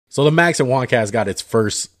So the Max and Juancast got its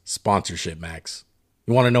first sponsorship, Max.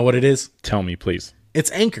 You want to know what it is? Tell me, please.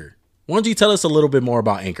 It's Anchor. Why don't you tell us a little bit more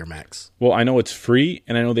about Anchor, Max? Well, I know it's free,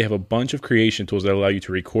 and I know they have a bunch of creation tools that allow you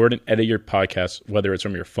to record and edit your podcast, whether it's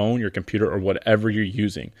from your phone, your computer, or whatever you're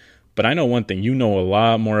using. But I know one thing. You know a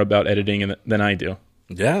lot more about editing than I do.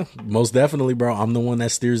 Yeah, most definitely, bro. I'm the one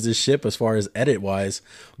that steers this ship as far as edit-wise.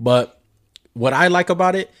 But what I like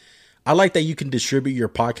about it, I like that you can distribute your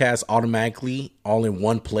podcast automatically all in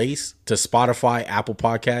one place to Spotify, Apple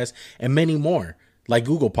Podcasts, and many more, like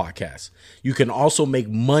Google Podcasts. You can also make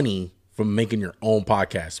money from making your own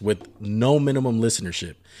podcast with no minimum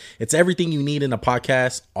listenership. It's everything you need in a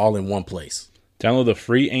podcast all in one place. Download the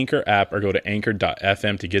free Anchor app or go to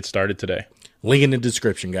anchor.fm to get started today. Link in the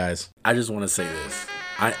description, guys. I just want to say this.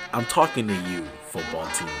 I'm talking to you, football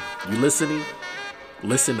team. You listening?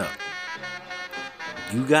 Listen up.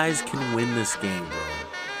 You guys can win this game,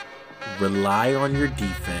 bro. Rely on your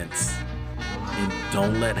defense and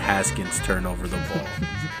don't let Haskins turn over the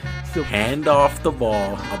ball. Hand off the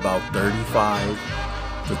ball about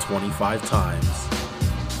 35 to 25 times.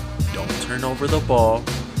 Don't turn over the ball.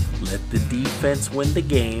 Let the defense win the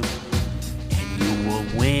game and you will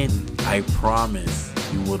win. I promise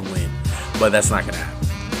you would win. But that's not going to happen.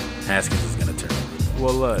 Haskins is going to turn over the ball.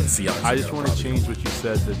 Well, look, I just want to change what you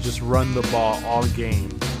said to just run the ball all game.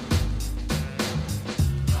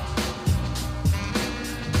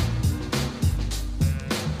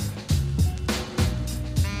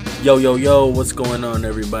 Yo, what's going on,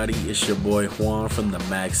 everybody? It's your boy Juan from the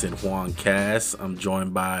Max and Juan Cast. I'm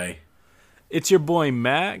joined by... It's your boy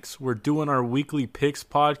Max. We're doing our weekly picks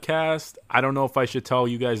podcast. I don't know if I should tell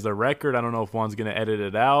you guys the record. I don't know if Juan's going to edit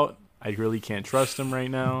it out. I really can't trust him right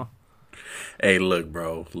now. Hey, look,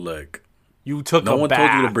 bro. Look. You took No a one bath.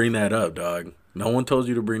 told you to bring that up, dog. No one told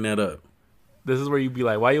you to bring that up. This is where you be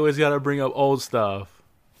like, why you always got to bring up old stuff?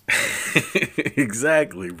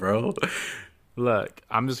 Exactly, bro. Look,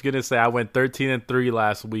 I'm just going to say I went 13-3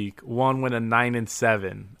 last week. One went a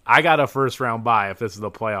 9-7. I got a first round bye if this is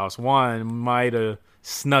the playoffs. One might have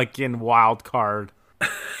snuck in wild card.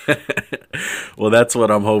 Well, that's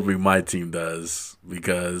what I'm hoping my team does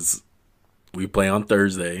because we play on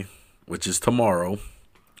Thursday, which is tomorrow.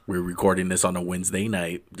 We're recording this on a Wednesday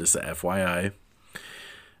night, just a FYI.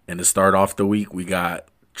 And to start off the week, we got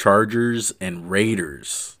Chargers and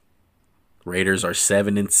Raiders. Raiders are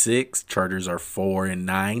 7-6. Chargers are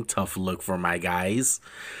 4-9. Tough look for my guys.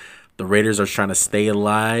 The Raiders are trying to stay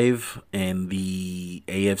alive in the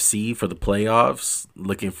AFC for the playoffs,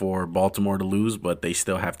 looking for Baltimore to lose, but they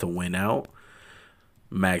still have to win out.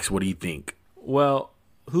 Max, what do you think? Well,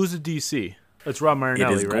 who's the DC? It's Rod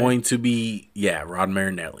Marinelli, It is right? going to be, Rod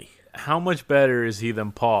Marinelli. How much better is he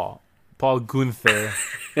than Paul? Paul Gunther.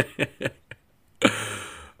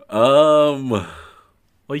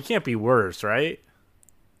 Well, he can't be worse, right?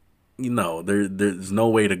 There's no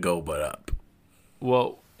way to go but up.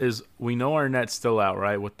 Well, we know Arnett's still out,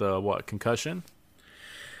 right? With the concussion?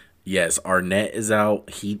 Yes, Arnett is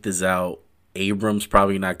out, Heath is out, Abrams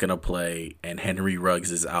probably not going to play, and Henry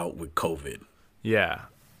Ruggs is out with COVID. Yeah.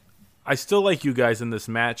 I still like you guys in this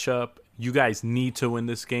matchup. You guys need to win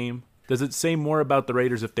this game. Does it say more about the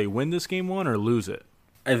Raiders if they win this game one or lose it?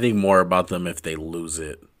 I think more about them if they lose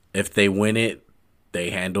it. If they win it, they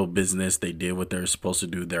handle business. They did what they're supposed to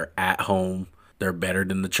do. They're at home. They're better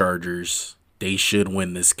than the Chargers. They should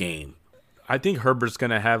win this game. I think Herbert's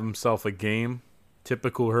going to have himself a game.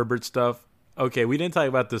 Typical Herbert stuff. Okay, we didn't talk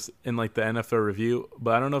about this in the NFL review,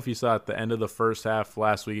 but I don't know if you saw at the end of the first half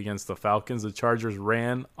last week against the Falcons, the Chargers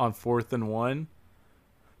ran on 4th and 1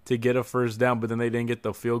 to get a first down, but then they didn't get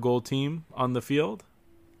the field goal team on the field.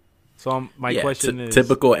 So my question is...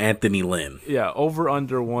 Typical Anthony Lynn. Yeah, over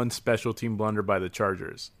under one special team blunder by the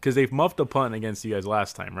Chargers. Because they've muffed a punt against you guys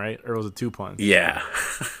last time, right? Or was it 2 punts? Yeah.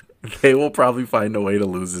 They will probably find a way to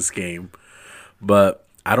lose this game. But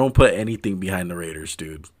I don't put anything behind the Raiders,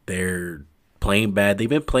 dude. They're playing bad. They've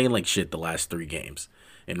been playing like shit the last 3 games.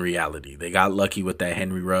 In reality, they got lucky with that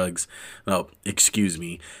Henry Ruggs. No, excuse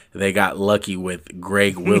me. They got lucky with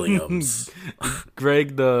Greg Williams.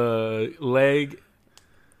 Greg the leg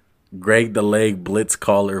blitz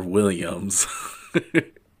caller Williams.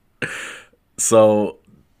 So,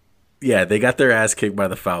 yeah, they got their ass kicked by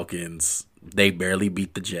the Falcons. They barely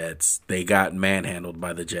beat the Jets. They got manhandled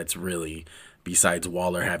by the Jets, really, besides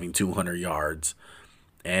Waller having 200 yards.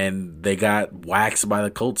 And they got waxed by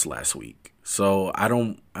the Colts last week. So I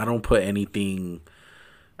don't put anything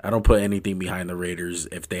behind the Raiders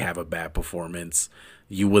if they have a bad performance.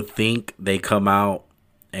 You would think they come out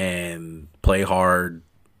and play hard,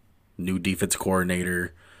 new defense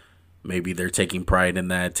coordinator, Maybe they're taking pride in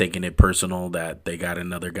that, taking it personal that they got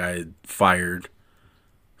another guy fired.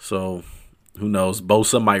 So, who knows?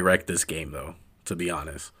 Bosa might wreck this game, though, to be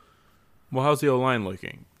honest. Well, how's the O-line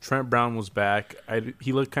looking? Trent Brown was back.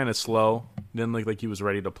 He looked kind of slow. Didn't look like he was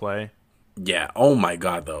ready to play. Yeah. Oh, my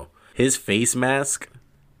God, though. His face mask,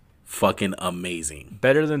 fucking amazing.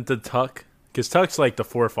 Better than the Tuck? Because Tuck's like the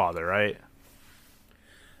forefather, right?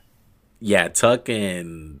 Yeah, Tuck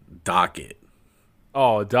and Dockett.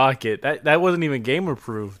 Oh, Dockett. That wasn't even game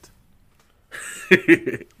approved.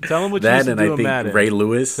 Tell him what you That used to and do I in think Madden. Ray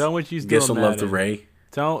Lewis. Tell him what you used to Give do some in love to Madden. Ray.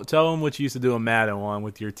 Tell him what you used to do in Madden one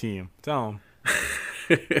with your team. Tell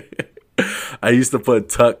him. I used to put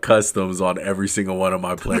Tuck customs on every single one of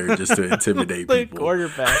my players just to intimidate Like people.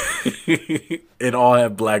 quarterback. And all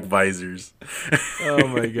have black visors. Oh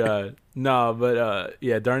my god. No, but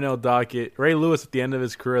yeah, Darnell Dockett, Ray Lewis at the end of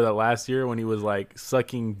his career that last year when he was like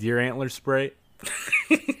sucking deer antler spray.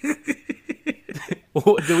 Did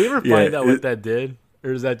we ever find out what that did?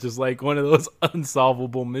 Or is that just like one of those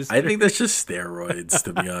unsolvable mysteries? I think that's just steroids,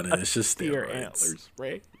 to be honest. It's just deer antler steroids.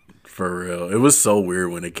 spray. For real. It was so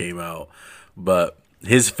weird when it came out. But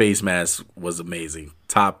his face mask was amazing.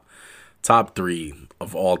 Top 3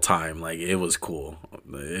 of all time. Like, it was cool.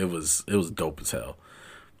 It was dope as hell.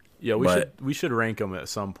 Yeah, we should rank him at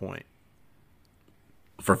some point.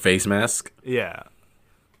 For face mask, Yeah.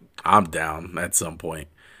 I'm down at some point.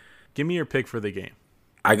 Give me your pick for the game.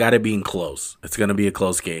 I got it being close. It's going to be a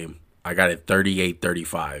close game. I got it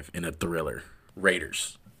 38-35 in a thriller.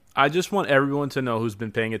 Raiders. I just want everyone to know who's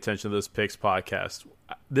been paying attention to this Picks podcast.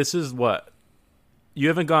 This is what? You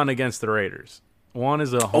haven't gone against the Raiders. One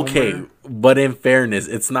is a homer. Okay, but in fairness,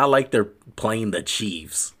 it's not like they're playing the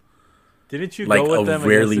Chiefs. Didn't you Like go with a them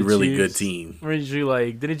really, against the really good Chiefs? team. Or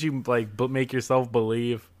didn't you make yourself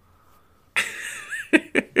believe?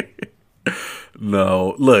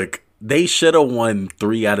 No, look, they should have won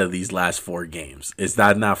 3 out of these last 4 games. Is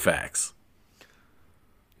that not facts?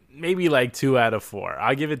 Maybe like 2 out of 4.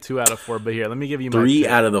 I'll give it 2 out of 4, but here, let me give you my 3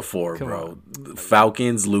 pick. out of the 4, Come bro.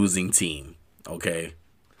 Falcons losing team. Okay.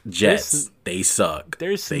 Jets, they suck.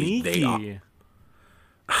 They're sneaky. They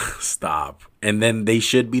stop. And then they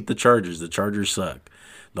should beat the Chargers. The Chargers suck.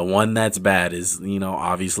 The one that's bad is,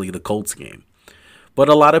 obviously the Colts game. But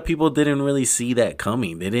a lot of people didn't really see that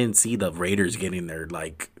coming. They didn't see the Raiders getting their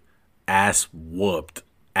ass whooped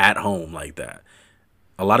at home like that.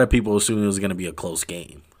 A lot of people assumed it was going to be a close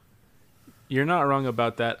game. You're not wrong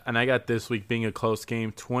about that. And I got this week being a close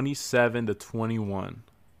game, 27-21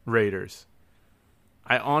 Raiders.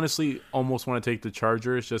 I honestly almost want to take the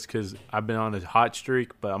Chargers just because I've been on a hot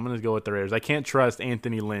streak, but I'm going to go with the Raiders. I can't trust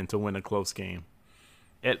Anthony Lynn to win a close game.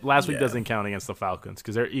 Last week doesn't count against the Falcons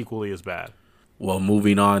because they're equally as bad. Well,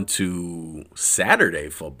 moving on to Saturday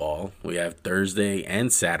football, we have Thursday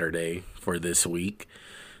and Saturday for this week.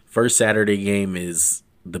 First Saturday game is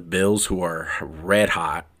the Bills, who are red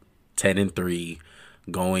hot, 10-3,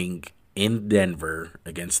 going in Denver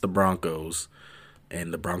against the Broncos,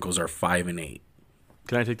 and the Broncos are 5-8.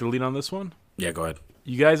 Can I take the lead on this one? Yeah, go ahead.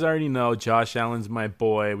 You guys already know Josh Allen's my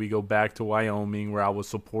boy. We go back to Wyoming where I was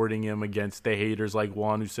supporting him against the haters like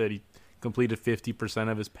Juan, who said he completed 50%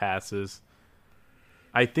 of his passes.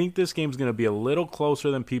 I think this game's going to be a little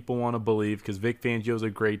closer than people want to believe because Vic Fangio's a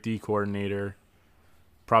great D coordinator.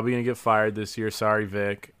 Probably going to get fired this year. Sorry,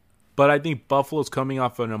 Vic. But I think Buffalo's coming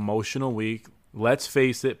off an emotional week. Let's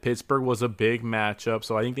face it, Pittsburgh was a big matchup,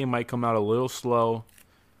 so I think they might come out a little slow.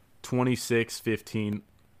 26-15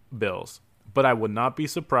 Bills. But I would not be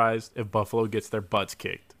surprised if Buffalo gets their butts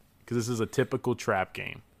kicked because this is a typical trap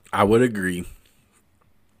game. I would agree,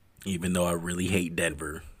 even though I really hate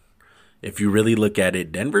Denver. If you really look at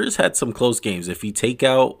it, Denver's had some close games. If you take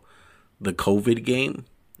out the COVID game,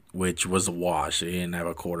 which was a wash, they didn't have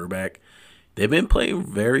a quarterback, they've been playing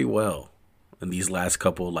very well in these last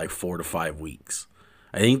couple, 4 to 5 weeks.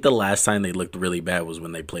 I think the last time they looked really bad was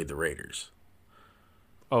when they played the Raiders.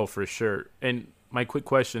 Oh, for sure. And my quick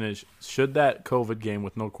question is, should that COVID game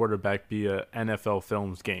with no quarterback be a NFL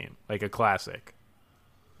Films game, like a classic?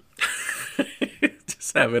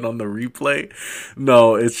 Just have it on the replay?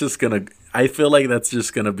 No, it's just going to... I feel like that's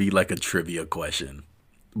just going to be like a trivia question.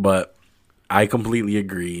 But I completely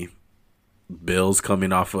agree. Bills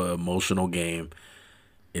coming off an emotional game.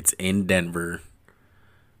 It's in Denver.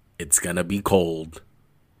 It's going to be cold.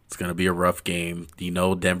 It's going to be a rough game.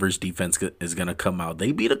 Denver's defense is going to come out.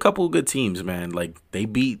 They beat a couple of good teams, man. They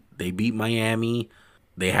beat Miami.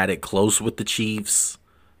 They had it close with the Chiefs.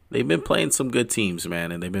 They've been playing some good teams,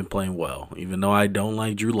 man, and they've been playing well. Even though I don't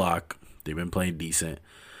like Drew Lock, they've been playing decent.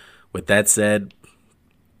 With that said,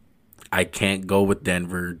 I can't go with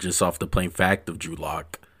Denver just off the plain fact of Drew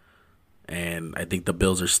Lock. and I think the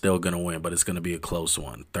Bills are still going to win, but it's going to be a close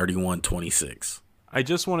one, 31-26. I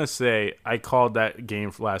just want to say I called that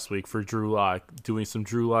game last week for Drew Lock, doing some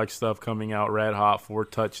Drew Lock stuff, coming out red hot, 4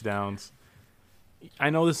 touchdowns. I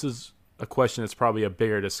know this is a question that's probably a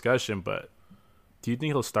bigger discussion, but do you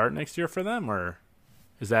think he'll start next year for them, or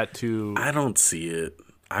is that too? I don't see it.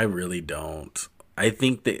 I really don't. I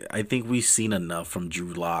think we've seen enough from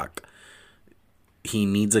Drew Lock. He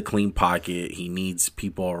needs a clean pocket. He needs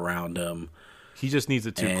people around him. He just needs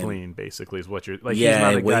it too clean, basically, is what you're like. Yeah, he's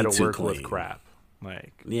not a guy to work clean. with crap.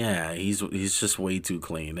 Like, yeah, he's just way too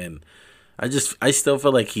clean, and I still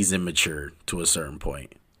feel like he's immature to a certain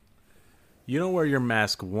point. you don't wear your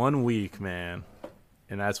mask 1 week, man,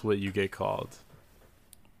 and that's what you get called.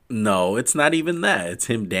 No, it's not even that. It's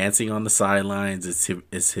him dancing on the sidelines.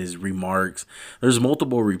 It's his remarks. There's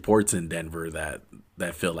multiple reports in Denver that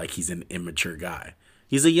feel like he's an immature guy.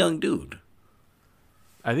 He's a young dude.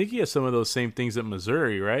 I think he has some of those same things at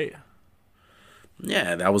Missouri, right?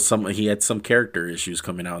 Yeah, he had some character issues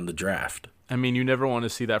coming out in the draft. I mean, you never want to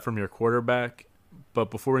see that from your quarterback.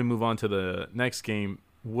 But before we move on to the next game,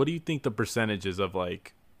 what do you think the percentages of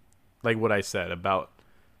like what I said about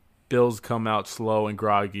Bills come out slow and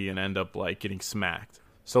groggy and end up like getting smacked?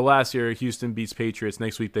 So last year, Houston beats Patriots.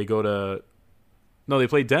 Next week, they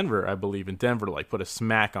play Denver, I believe, and Denver like put a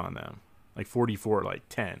smack on them, like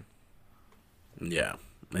 44-10. Yeah,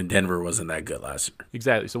 and Denver wasn't that good last year.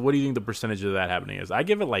 Exactly. So what do you think the percentage of that happening is? I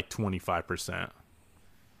give it like 25%.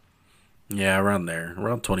 Yeah, around there,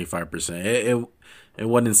 around 25%. It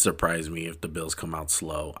wouldn't surprise me if the Bills come out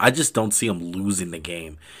slow. I just don't see them losing the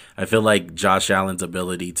game. I feel like Josh Allen's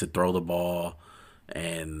ability to throw the ball,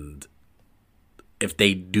 and if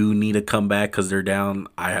they do need a comeback because they're down,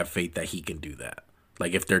 I have faith that he can do that.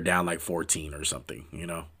 Like if they're down like 14 or something, you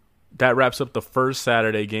know? That wraps up the first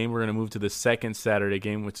Saturday game. We're going to move to the second Saturday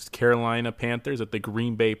game, which is Carolina Panthers at the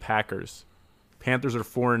Green Bay Packers. Panthers are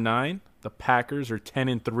 4-9. The Packers are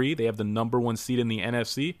 10-3. They have the number 1 seed in the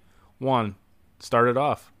NFC. Juan, start it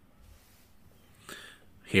off.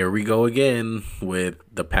 Here we go again with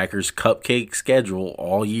the Packers' cupcake schedule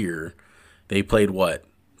all year. They played what?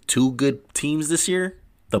 2 good teams this year?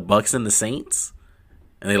 The Bucks and the Saints?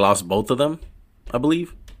 And they lost both of them, I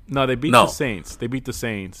believe. No, they beat the Saints. They beat the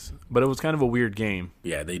Saints. But it was kind of a weird game.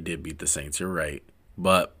 Yeah, they did beat the Saints. You're right.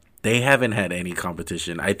 But they haven't had any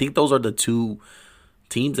competition. I think those are the 2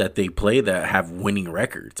 teams that they play that have winning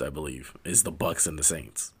records, I believe, is the Bucks and the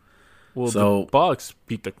Saints. Well, the Bucks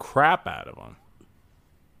beat the crap out of them.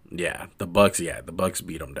 Yeah, the Bucks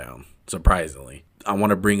beat them down, surprisingly. I want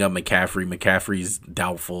to bring up McCaffrey. McCaffrey's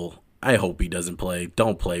doubtful. I hope he doesn't play.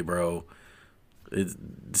 Don't play, bro. The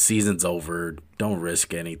season's over. Don't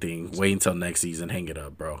risk anything. Wait until next season. Hang it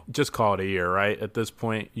up, bro. Just call it a year, right? At this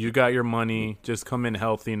point, you got your money. Just come in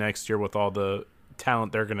healthy next year with all the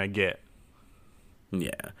talent they're going to get.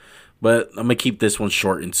 Yeah. But I'm going to keep this one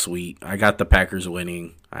short and sweet. I got the Packers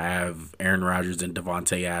winning. I have Aaron Rodgers and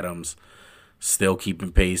Devontae Adams still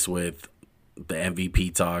keeping pace with the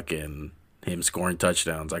MVP talk and him scoring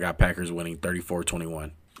touchdowns. I got Packers winning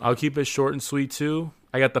 34-21. I'll keep it short and sweet, too.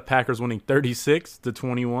 I got the Packers winning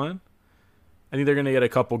 36-21. I think they're going to get a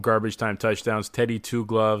couple garbage time touchdowns. Teddy 2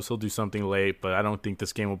 gloves. He'll do something late, but I don't think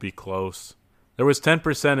this game will be close. There was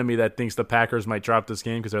 10% of me that thinks the Packers might drop this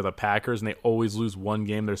game because they're the Packers and they always lose one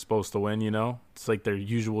game they're supposed to win, you know? It's like their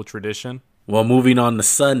usual tradition. Well, moving on to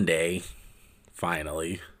Sunday,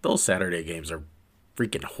 finally. Those Saturday games are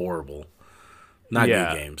freaking horrible. Not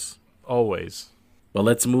good games. Always. But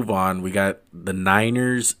let's move on. We got the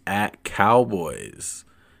Niners at Cowboys.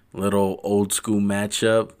 Little old school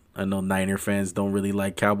matchup. I know Niner fans don't really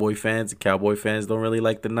like Cowboy fans. Cowboy fans don't really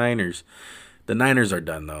like the Niners. The Niners are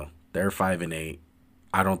done, though. They're 5-8.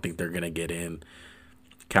 I don't think they're going to get in.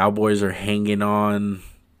 Cowboys are hanging on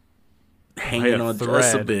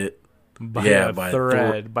just a bit. By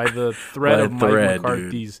the thread of Mike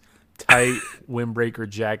McCarthy's tight windbreaker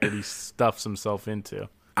jacket he stuffs himself into.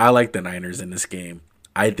 I like the Niners in this game.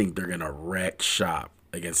 I think they're going to wreck shop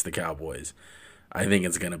against the Cowboys. I think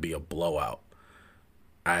it's going to be a blowout.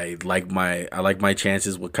 I like my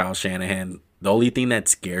chances with Kyle Shanahan. The only thing that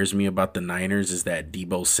scares me about the Niners is that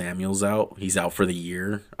Deebo Samuel's out. He's out for the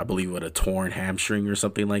year, I believe, with a torn hamstring or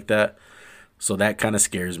something like that. So that kind of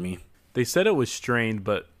scares me. They said it was strained,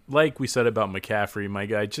 but like we said about McCaffrey, my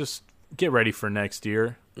guy, just get ready for next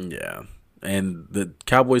year. Yeah. And the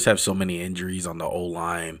Cowboys have so many injuries on the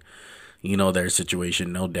O-line. You know their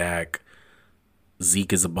situation. No Dak.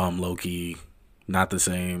 Zeke is a bum, low-key. Not the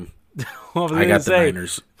same. I got the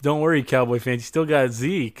Niners. Don't worry, Cowboy fans. You still got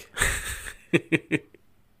Zeke.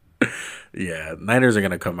 Yeah, Niners are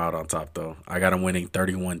going to come out on top, though. I got them winning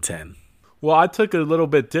 31-10. Well, I took a little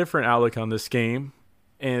bit different outlook on this game.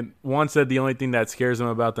 And Juan said the only thing that scares him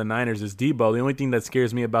about the Niners is Debo. The only thing that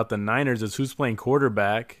scares me about the Niners is who's playing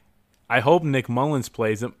quarterback. I hope Nick Mullins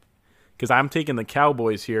plays him because I'm taking the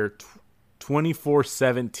Cowboys here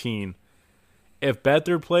 24-17. If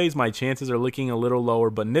Beathard plays, my chances are looking a little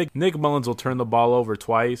lower, but Nick Mullins will turn the ball over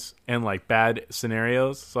twice in like bad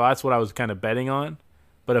scenarios. So that's what I was kind of betting on.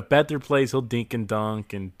 But if Beathard plays, he'll dink and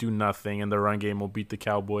dunk and do nothing, and the run game will beat the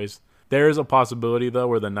Cowboys. There is a possibility, though,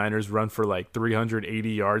 where the Niners run for like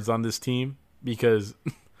 380 yards on this team because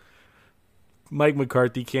Mike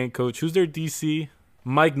McCarthy can't coach. Who's their DC?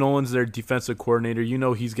 Mike Nolan's their defensive coordinator. You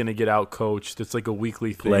know he's going to get out-coached. It's like a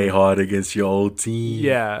weekly thing. Play hard against your old team.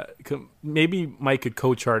 Yeah. Maybe Mike could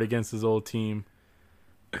coach hard against his old team.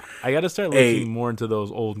 I got to start looking more into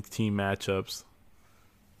those old team matchups.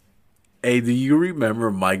 Hey, do you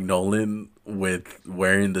remember Mike Nolan with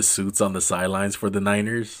wearing the suits on the sidelines for the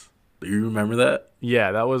Niners? Do you remember that?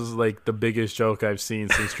 Yeah, that was like the biggest joke I've seen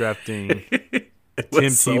since drafting Tim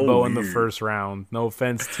Tebow in the first round. No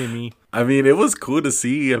offense, Timmy. I mean, it was cool to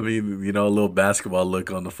see. I mean, you know, a little basketball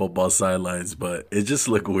look on the football sidelines, but it just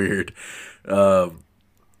looked weird.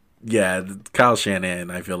 Yeah, Kyle Shanahan,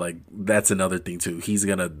 I feel like that's another thing, too. He's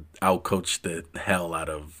going to outcoach the hell out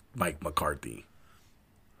of Mike McCarthy.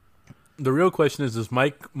 The real question is, does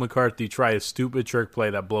Mike McCarthy try a stupid trick play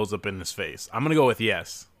that blows up in his face? I'm going to go with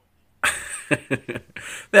yes.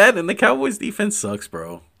 That and the Cowboys defense sucks,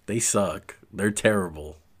 bro. They suck. They're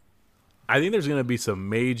terrible. I think there's going to be some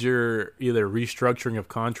major either restructuring of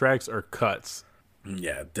contracts or cuts.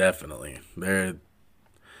 Yeah, definitely.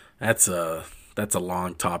 That's a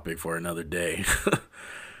long topic for another day.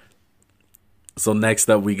 So next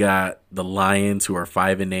up we got the Lions, who are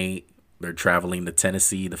 5-8. They're traveling to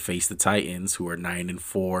Tennessee to face the Titans, who are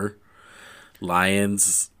 9-4.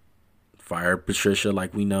 Lions fired Patricia,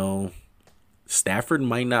 like we know. Stafford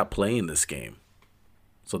might not play in this game,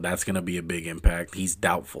 so that's going to be a big impact. He's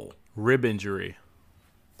doubtful. Rib injury.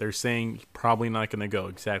 They're saying probably not going to go.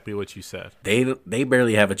 Exactly what you said. They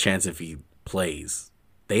barely have a chance if he plays.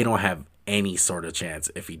 They don't have any sort of chance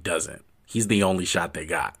if he doesn't. He's the only shot they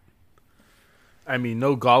got. I mean,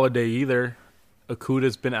 no Golladay either.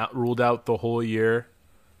 Okuda's been ruled out the whole year.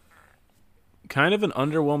 Kind of an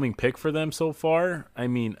underwhelming pick for them so far. I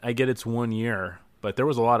mean, I get it's 1 year, but there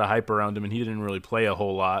was a lot of hype around him, and he didn't really play a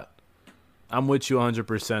whole lot. I'm with you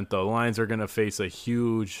 100%, though. Lions are going to face a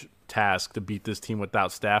huge task to beat this team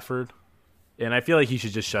without Stafford, and I feel like he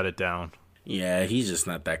should just shut it down. Yeah, he's just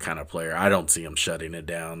not that kind of player. I don't see him shutting it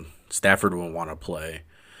down. Stafford won't want to play.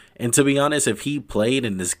 And to be honest, if he played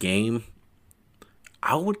in this game,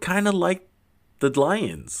 I would kind of like the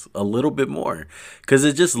Lions a little bit more because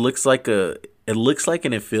it just looks like and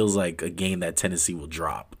it feels like a game that Tennessee will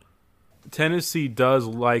drop. Tennessee does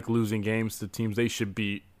like losing games to teams they should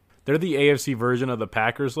beat. They're the AFC version of the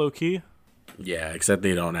Packers, low-key. Yeah, except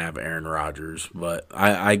they don't have Aaron Rodgers, but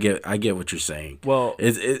I get what you're saying. Well,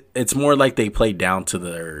 it's more like they play down to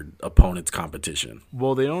their opponent's competition.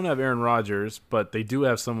 Well, they don't have Aaron Rodgers, but they do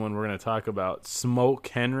have someone we're going to talk about, Smoke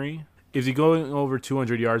Henry. Is he going over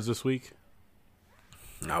 200 yards this week?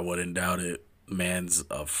 I wouldn't doubt it. Man's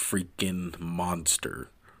a freaking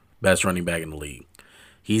monster. Best running back in the league.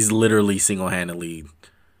 He's literally single-handedly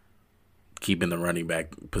keeping the running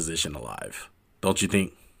back position alive. Don't you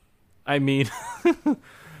think? I mean,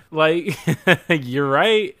 like, you're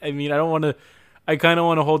right. I mean, I kind of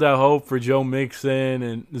want to hold out hope for Joe Mixon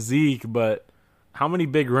and Zeke, but how many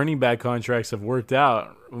big running back contracts have worked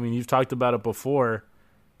out? I mean, you've talked about it before.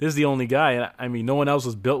 This is the only guy. I mean, no one else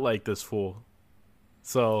was built like this fool.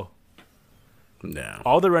 So, no.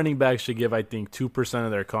 All the running backs should give, I think, 2% of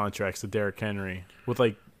their contracts to Derrick Henry with,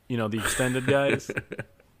 like, you know, the extended guys.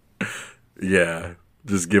 Yeah,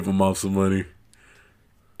 just give them off some money.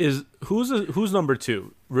 Who's number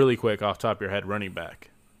 2? Really quick, off the top of your head, running back.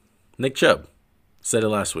 Nick Chubb. Said it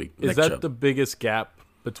last week. Is that the biggest gap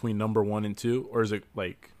between number 1 and 2, or is it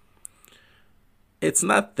like? It's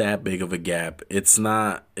not that big of a gap. It's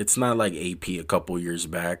not like AP a couple years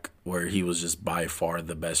back where he was just by far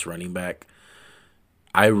the best running back.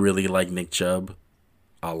 I really like Nick Chubb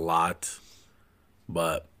a lot,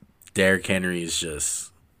 but Derrick Henry is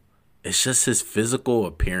just his physical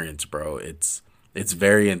appearance, bro. It's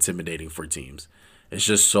very intimidating for teams. It's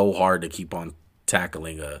just so hard to keep on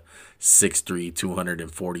tackling a 6'3",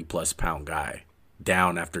 240-plus pound guy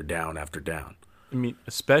down after down after down. I mean,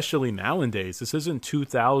 especially nowadays. This isn't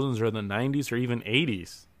 2000s or the 90s or even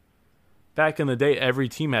 80s. Back in the day, every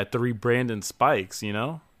team had 3 Brandon Spikes, you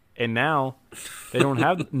know? And now, they don't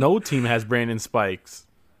have – no team has Brandon Spikes.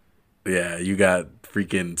 Yeah, you got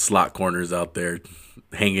freaking slot corners out there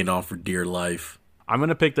hanging on for dear life. I'm going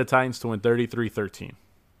to pick the Titans to win 33-13.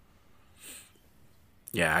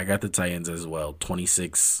 Yeah, I got the Titans as well,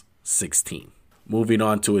 26-16. Moving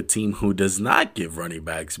on to a team who does not give running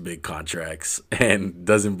backs big contracts and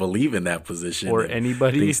doesn't believe in that position. Or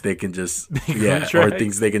anybody. Thinks they can just, or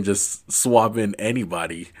thinks they can just swap in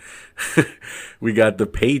anybody. We got the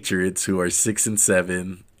Patriots, who are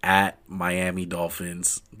 6-7 at Miami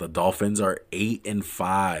Dolphins. The Dolphins are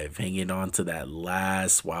 8-5, hanging on to that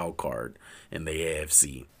last wild card in the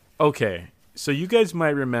AFC. Okay, so you guys might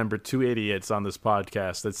remember two idiots on this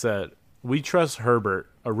podcast that said, we trust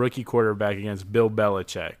Herbert, a rookie quarterback, against Bill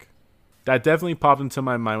Belichick. That definitely popped into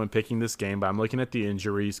my mind when picking this game, but I'm looking at the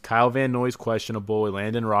injuries. Kyle Van Noy's questionable.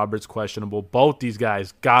 Landon Roberts questionable. Both these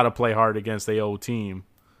guys got to play hard against the old team.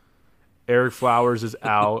 Eric Flowers is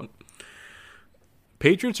out.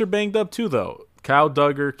 Patriots are banged up too, though. Kyle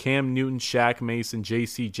Duggar, Cam Newton, Shaq Mason,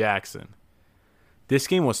 J.C. Jackson. This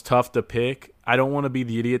game was tough to pick. I don't want to be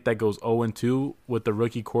the idiot that goes 0-2 with the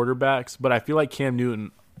rookie quarterbacks, but I feel like Cam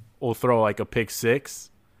Newton will throw like a pick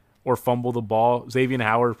six or fumble the ball. Xavier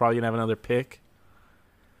Howard probably going to have another pick.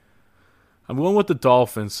 I'm going with the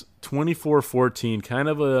Dolphins, 24-14, kind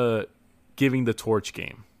of a giving the torch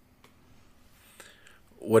game.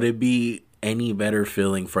 Would it be any better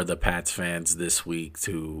feeling for the Pats fans this week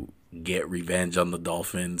to get revenge on the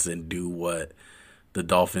Dolphins and do what the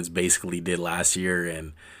Dolphins basically did last year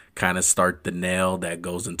and kind of start the nail that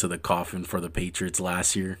goes into the coffin for the Patriots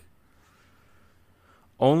last year?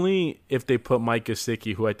 Only if they put Mike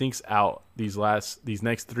Gesicki, who I think's out these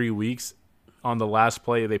next 3 weeks, on the last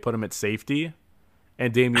play they put him at safety,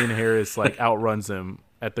 and Damian Harris like outruns him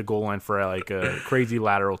at the goal line for like a crazy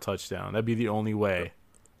lateral touchdown. That'd be the only way.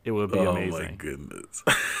 It would be amazing. Oh my goodness.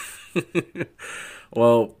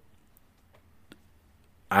 Well,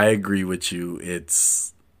 I agree with you.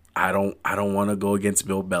 I don't want to go against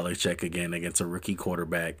Bill Belichick again, against a rookie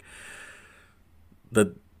quarterback.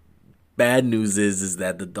 The bad news is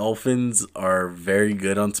that the Dolphins are very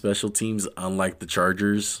good on special teams, unlike the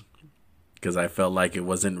Chargers, because I felt like it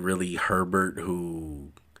wasn't really Herbert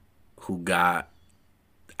who got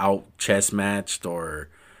out chess matched or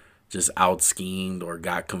just out schemed or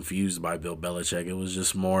got confused by Bill Belichick. It was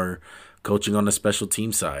just more coaching on the special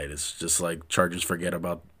team side. It's just like Chargers forget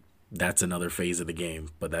about. That's another phase of the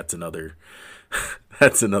game, but that's another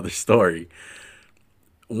story.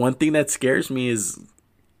 One thing that scares me is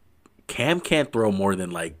Cam can't throw more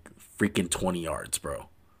than like freaking 20 yards, bro.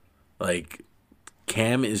 Like,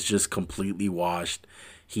 Cam is just completely washed.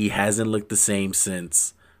 He hasn't looked the same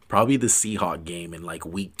since probably the Seahawks game in like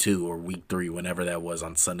week 2 or week 3, whenever that was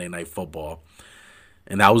on Sunday Night Football.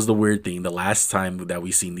 And that was the weird thing. The last time that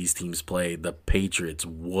we seen these teams play, the Patriots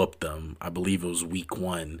whooped them. I believe it was week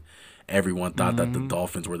 1. Everyone thought that the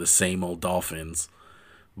Dolphins were the same old Dolphins.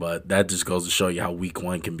 But that just goes to show you how week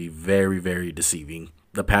 1 can be very, very deceiving.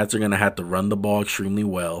 The Pats are going to have to run the ball extremely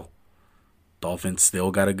well. Dolphins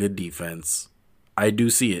still got a good defense. I do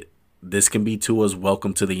see it. This can be Tua's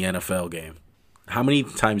welcome to the NFL game. How many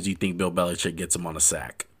times do you think Bill Belichick gets him on a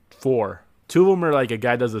sack? 4. 2 of them are like a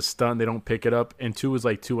guy does a stunt, they don't pick it up, and 2 is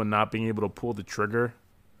like Tua not being able to pull the trigger.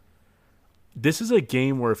 This is a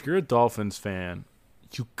game where if you're a Dolphins fan,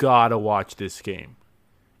 you gotta watch this game.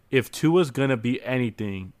 If Tua's gonna be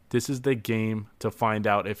anything, this is the game to find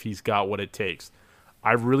out if he's got what it takes.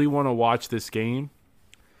 I really want to watch this game.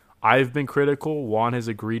 I've been critical. Juan has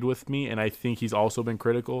agreed with me, and I think he's also been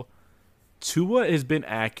critical. Tua has been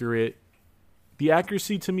accurate. The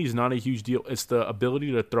accuracy to me is not a huge deal. It's the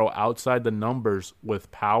ability to throw outside the numbers with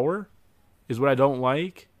power is what I don't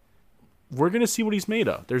like. We're going to see what he's made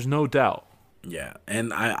of. There's no doubt. Yeah,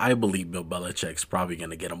 and I believe Bill Belichick's probably going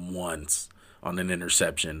to get him once on an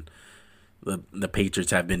interception. The Patriots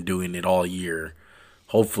have been doing it all year.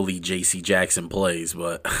 Hopefully J.C. Jackson plays,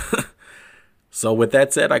 but so with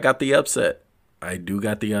that said, I got the upset. I do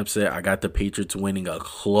got the upset. I got the Patriots winning a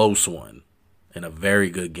close one in a very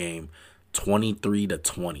good game,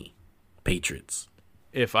 23-20, Patriots.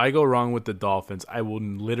 If I go wrong with the Dolphins, I will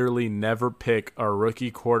literally never pick a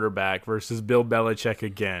rookie quarterback versus Bill Belichick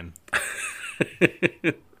again.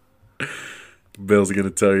 Bill's going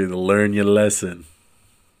to tell you to learn your lesson.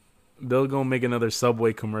 Bill gonna make another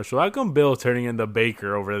Subway commercial. How come Bill turning into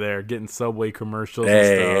Baker over there, getting Subway commercials and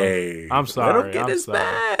stuff? Hey, I'm sorry. Let him get his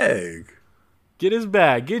bag. Get his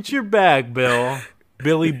bag. Get your bag, Bill.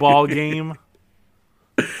 Billy Ball game.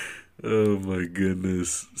 Oh my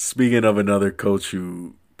goodness. Speaking of another coach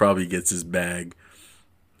who probably gets his bag,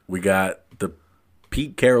 we got the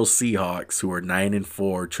Pete Carroll Seahawks, who are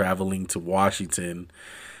 9-4, traveling to Washington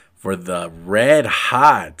for the red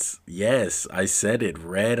hot, yes, I said it,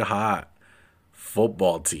 red hot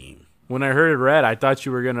football team. When I heard red, I thought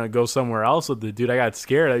you were going to go somewhere else with it, dude. I got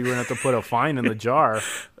scared that you were going to have to put a fine in the jar.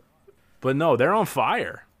 But no, they're on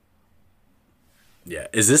fire. Yeah.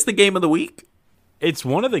 Is this the game of the week? It's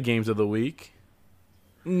one of the games of the week.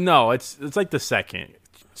 No, it's like the second.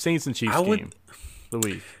 Saints and Chiefs game of the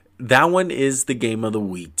week. That one is the game of the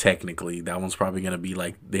week, technically. That one's probably going to be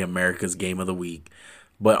like the America's game of the week.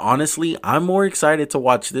 But honestly, I'm more excited to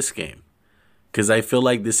watch this game because I feel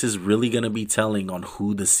like this is really going to be telling on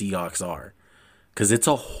who the Seahawks are because it's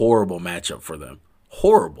a horrible matchup for them.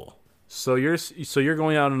 Horrible. So you're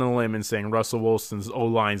going out on a limb and saying Russell Wilson's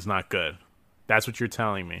O-line's not good. That's what you're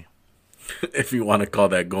telling me. If you want to call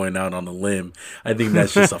that going out on a limb, I think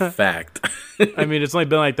that's just a fact. I mean, it's only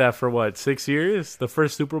been like that for what, 6 years? The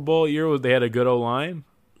first Super Bowl year they had a good O-line.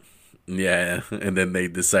 Yeah, and then they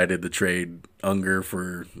decided to trade Unger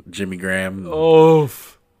for Jimmy Graham.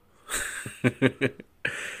 Oof.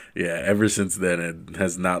 Yeah, ever since then, it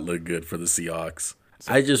has not looked good for the Seahawks.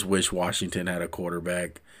 I just wish Washington had a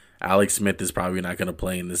quarterback. Alex Smith is probably not going to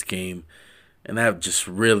play in this game. And that just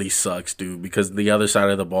really sucks, dude, because the other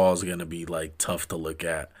side of the ball is going to be, like, tough to look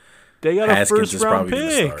at. They got Haskins a first-round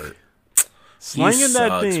pick. Slinging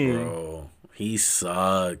that thing. Bro. He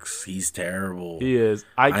sucks. He's terrible. He is.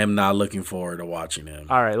 I am not looking forward to watching him.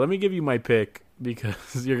 All right, let me give you my pick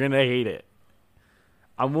because you're going to hate it.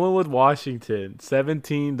 I'm going with Washington,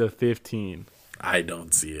 17-15. I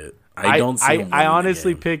don't see it. I don't see him I winning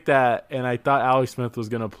honestly again. picked that, and I thought Alex Smith was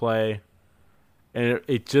going to play. And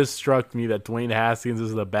it just struck me that Dwayne Haskins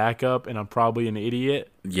is the backup, and I'm probably an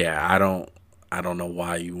idiot. Yeah, I don't know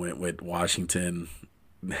why you went with Washington.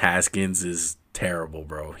 Haskins is terrible,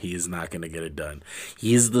 bro. He is not going to get it done.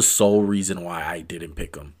 He is the sole reason why I didn't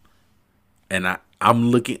pick him. And I'm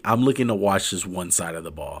looking to watch this one side of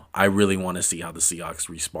the ball. I really want to see how the Seahawks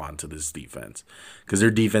respond to this defense because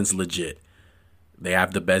their defense legit. They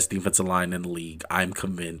have the best defensive line in the league. I'm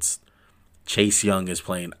convinced. Chase Young is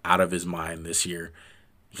playing out of his mind this year.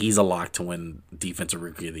 He's a lock to win Defensive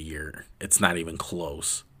Rookie of the Year. It's not even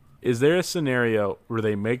close. Is there a scenario where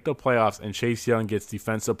they make the playoffs and Chase Young gets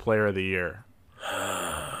Defensive Player of the Year?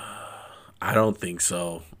 I don't think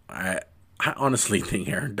so. I honestly think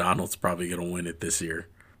Aaron Donald's probably going to win it this year.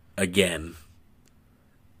 Again.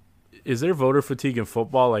 Is there voter fatigue in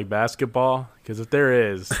football like basketball? Because if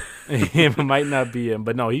there is, it might not be him.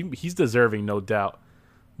 But no, he's deserving, no doubt.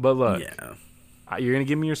 But look, Yeah. You're going to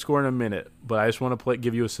give me your score in a minute, but I just want to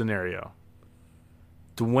give you a scenario.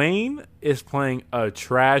 Dwayne is playing a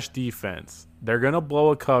trash defense. They're going to blow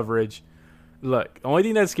a coverage. Look, the only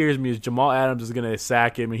thing that scares me is Jamal Adams is going to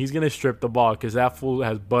sack him, and he's going to strip the ball because that fool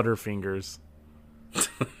has butterfingers.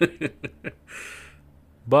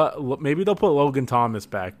 But maybe they'll put Logan Thomas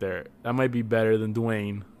back there. That might be better than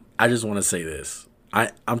Dwayne. I just want to say this.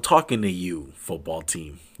 I'm talking to you, football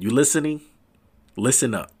team. You listening?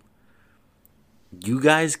 Listen up. You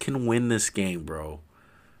guys can win this game, bro.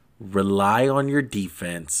 Rely on your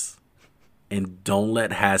defense and don't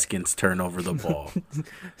let Haskins turn over the ball.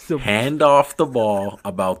 Hand off the ball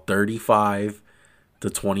about 35 to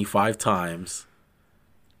 25 times.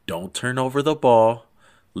 Don't turn over the ball.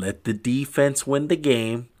 Let the defense win the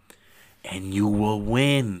game. And you will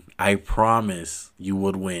win. I promise you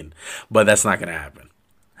would win. But that's not going to happen.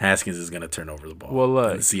 Haskins is going to turn over the ball. Well,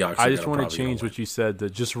 look, And the Seahawks I are just want to change win. what you said to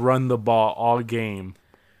just run the ball all game.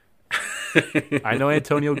 I know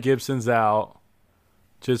Antonio Gibson's out.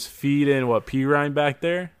 Just feed in P. Ryan back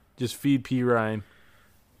there? Just feed P. Ryan.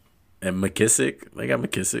 And McKissick. They got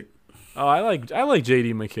McKissick. Oh, I like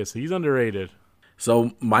J.D. McKissick. He's underrated.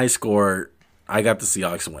 So my score, I got the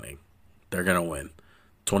Seahawks winning. They're going to win.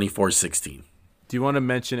 24-16. Do you want to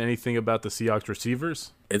mention anything about the Seahawks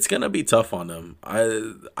receivers? It's gonna be tough on them.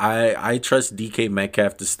 I trust DK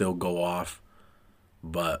Metcalf to still go off,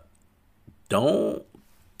 but don't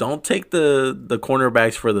take the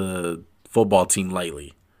cornerbacks for the football team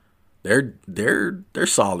lightly. They're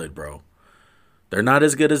solid, bro. They're not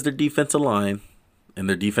as good as their defensive line, and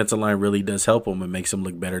their defensive line really does help them and makes them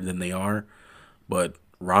look better than they are. But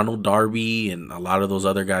Ronald Darby and a lot of those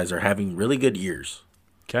other guys are having really good years.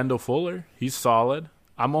 Kendall Fuller, he's solid.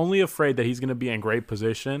 I'm only afraid that he's going to be in great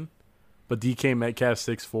position, but DK Metcalf's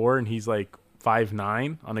 6'4", and he's like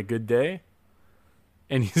 5'9" on a good day.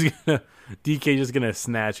 And DK just going to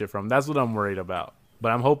snatch it from him. That's what I'm worried about.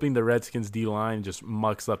 But I'm hoping the Redskins D-line just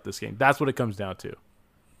mucks up this game. That's what it comes down to,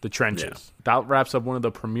 the trenches. Yeah. That wraps up one of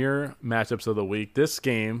the premier matchups of the week. This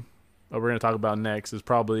game that we're going to talk about next is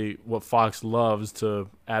probably what Fox loves to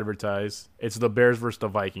advertise. It's the Bears versus the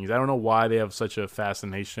Vikings. I don't know why they have such a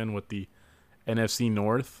fascination with the NFC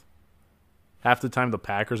North. Half the time the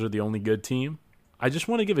Packers are the only good team. I just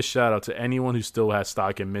want to give a shout out to anyone who still has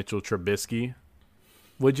stock in Mitchell Trubisky.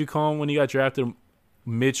 What'd you call him when he got drafted?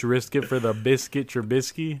 Mitch Riskett for the biscuit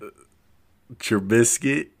Trubisky?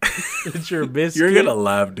 Trubisky. Trubisky. You're going to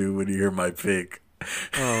laugh, dude, when you hear my pick.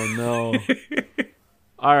 Oh, no.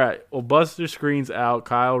 All right. Well, Buster Screen's out.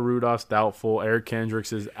 Kyle Rudolph's doubtful. Eric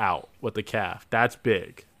Kendricks is out with the calf. That's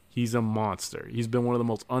big. He's a monster. He's been one of the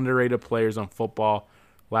most underrated players on football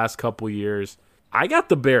last couple years. I got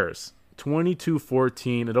the Bears.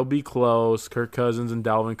 22-14. It'll be close. Kirk Cousins and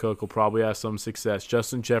Dalvin Cook will probably have some success.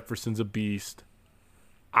 Justin Jefferson's a beast.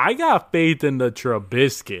 I got faith in the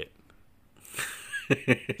Trubisky.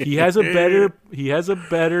 He has a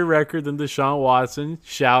better record than Deshaun Watson.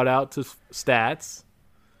 Shout out to stats.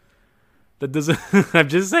 That doesn't. I'm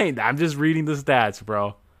just saying. I'm just reading the stats,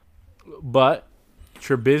 bro. But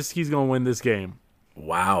Trubisky's gonna win this game.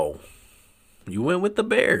 Wow, you went with the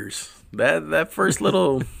Bears. That first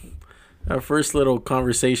little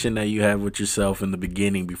conversation that you had with yourself in the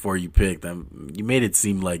beginning before you picked them, you made it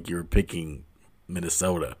seem like you were picking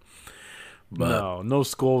Minnesota. But no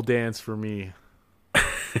skull dance for me.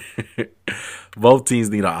 Both teams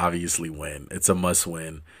need to obviously win. It's a must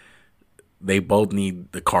win. They both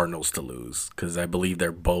need the Cardinals to lose because I believe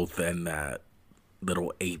they're both in that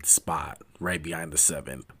little 8th spot right behind the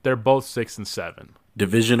 7th. They're both 6 and 7.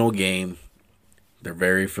 Divisional game. They're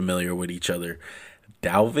very familiar with each other.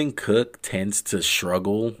 Dalvin Cook tends to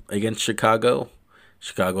struggle against Chicago.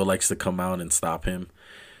 Chicago likes to come out and stop him.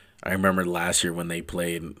 I remember last year when they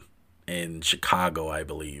played in Chicago, I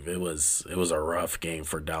believe. It was a rough game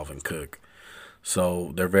for Dalvin Cook.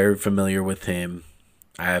 So they're very familiar with him.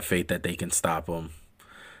 I have faith that they can stop him.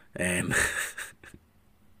 And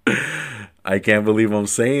I can't believe I'm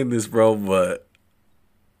saying this, bro, but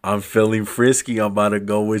I'm feeling frisky. I'm about to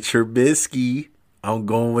go with Trubisky. I'm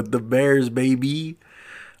going with the Bears, baby.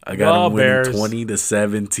 I got them winning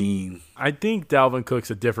 20-17. I think Dalvin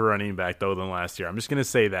Cook's a different running back, though, than last year. I'm just going to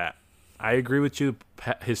say that. I agree with you.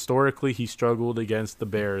 Historically, he struggled against the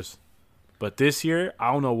Bears. But this year,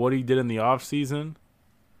 I don't know what he did in the offseason,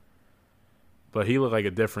 but he looked like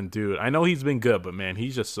a different dude. I know he's been good, but, man, he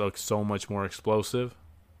just looks so much more explosive.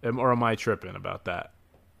 Or am I tripping about that?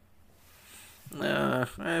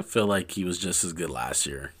 I feel like he was just as good last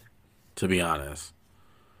year, to be honest.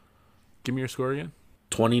 Give me your score again.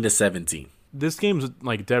 20-17. This game's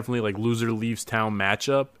definitely loser leaves town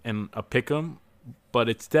matchup and a pick'em, but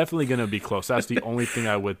it's definitely going to be close. That's the only thing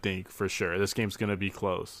I would think for sure. This game's going to be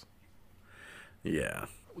close. Yeah.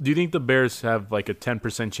 Do you think the Bears have a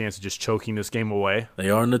 10% chance of just choking this game away? They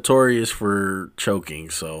are notorious for choking,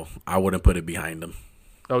 so I wouldn't put it behind them.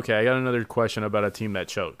 Okay, I got another question about a team that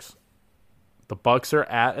chokes. The Bucs are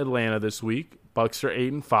at Atlanta this week. Bucs are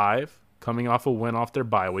 8-5, coming off a win off their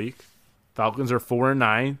bye week. Falcons are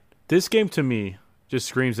 4-9. This game to me just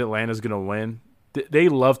screams Atlanta's going to win. They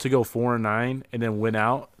love to go 4-9 and then win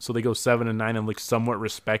out, so they go 7-9 and look somewhat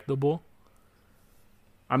respectable.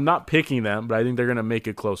 I'm not picking them, but I think they're going to make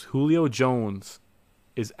it close. Julio Jones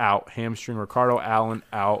is out, hamstring. Ricardo Allen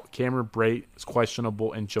out. Cameron Brate is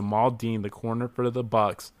questionable, and Jamal Dean, the corner for the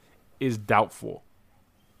Bucs, is doubtful.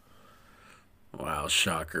 Wow,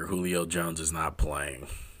 shocker. Julio Jones is not playing.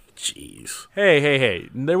 Jeez. Hey.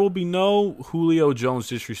 There will be no Julio Jones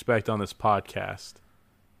disrespect on this podcast.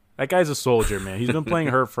 That guy's a soldier, man. He's been playing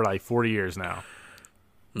hurt for 40 years now.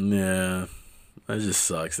 Yeah. That just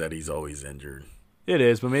sucks that he's always injured. It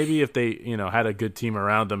is, but maybe if they, had a good team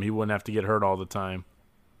around him, he wouldn't have to get hurt all the time.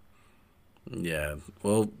 Yeah.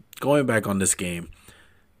 Well, going back on this game,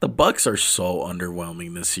 the Bucs are so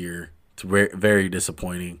underwhelming this year. It's very, very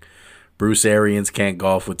disappointing. Bruce Arians can't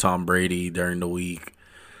golf with Tom Brady during the week,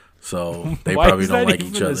 so they probably don't like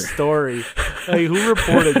each other. A story? Who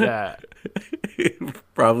reported that?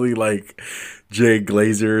 Probably Jay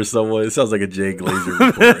Glazer or someone. It sounds like a Jay Glazer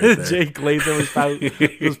report right there. Jay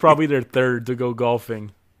Glazer was probably their third to go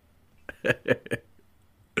golfing.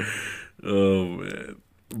 Oh, man.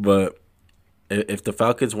 But if the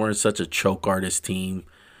Falcons weren't such a choke artist team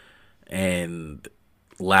and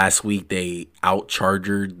last week they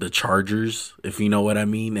out-chargered the Chargers, if you know what I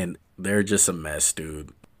mean, and they're just a mess,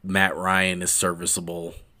 dude. Matt Ryan is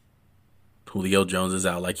serviceable. Julio Jones is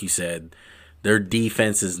out, like you said. Their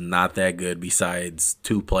defense is not that good besides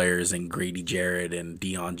two players in Grady Jarrett and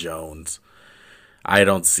Deion Jones. I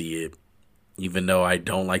don't see it. Even though I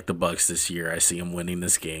don't like the Bucs this year, I see them winning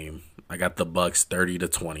this game. I got the Bucs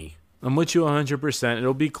 30-20. I'm with you 100%.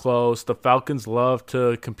 It'll be close. The Falcons love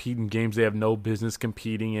to compete in games they have no business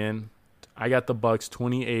competing in. I got the Bucs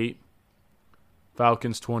 28,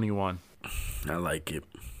 Falcons 21. I like it.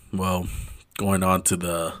 Well, going on to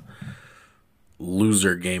the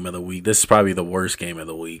loser game of the week. This is probably the worst game of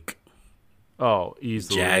the week. Oh,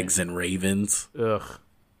 easily. Jags and Ravens. Ugh.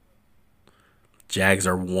 Jags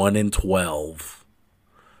are 1-12,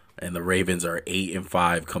 and the Ravens are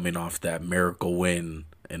 8-5, coming off that miracle win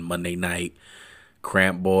in Monday night.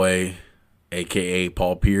 Cramp Boy, aka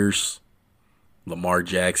Paul Pierce, Lamar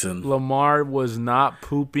Jackson. Lamar was not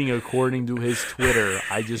pooping according to his Twitter.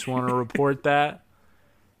 I just want to report that.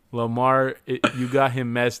 Lamar, you got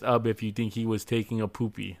him messed up if you think he was taking a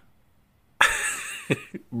poopy.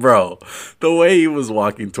 Bro, the way he was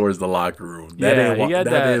walking towards the locker room, that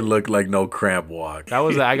didn't look like no cramp walk. That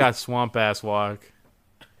was I got swamp ass walk.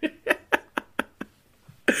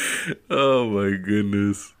 Oh my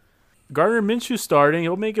goodness. Gardner Minshew starting.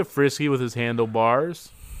 He'll make it frisky with his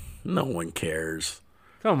handlebars. No one cares.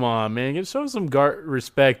 Come on, man. Show some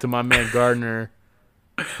respect to my man Gardner.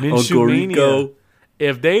 Uncle Rico.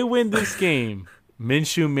 If they win this game,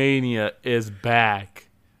 Minshew Mania is back.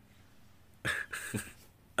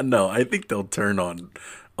 No, I think they'll turn on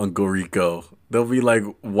Uncle Rico. They'll be like,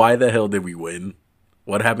 why the hell did we win?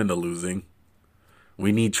 What happened to losing?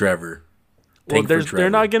 We need Trevor. Well, they're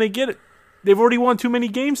not going to get it. They've already won too many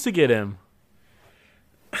games to get him.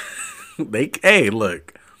 Hey,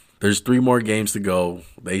 look. There's 3 more games to go.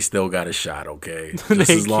 They still got a shot, okay? Just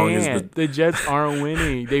as long as the Jets aren't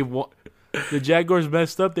winning. The Jaguars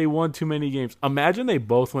messed up. They won too many games. Imagine they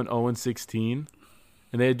both went 0-16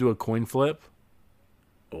 and they had to do a coin flip.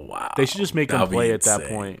 Wow. They should just make them play at that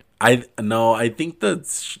point. I think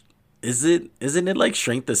isn't it like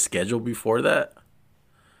strength of schedule before that?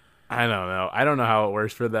 I don't know. I don't know how it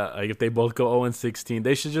works for that. Like if they both go 0-16,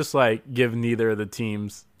 they should just like give neither of the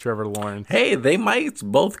teams Trevor Lawrence. Hey, they might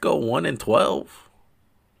both go 1-12.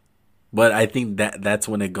 But I think that's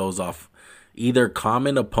when it goes off either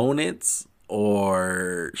common opponents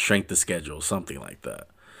or strength of schedule, something like that.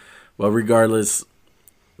 But regardless,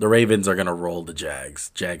 the Ravens are going to roll the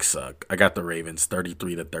Jags. Jags suck. I got the Ravens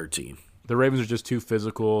 33-13. The Ravens are just too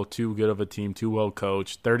physical, too good of a team, too well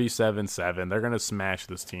coached. 37-7. They're going to smash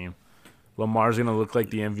this team. Lamar's going to look like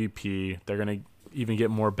the MVP. They're going to even get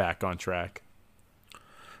more back on track.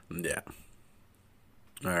 Yeah.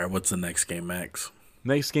 All right, what's the next game, Max?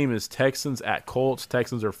 Next game is Texans at Colts.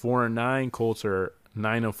 Texans are 4-9. Colts are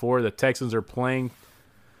 9-4. The Texans are playing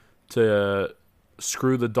to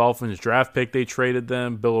screw the Dolphins draft pick. They traded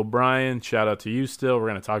them. Bill O'Brien, shout out to you still. We're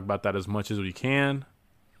going to talk about that as much as we can.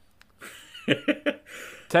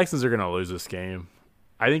 Texans are going to lose this game.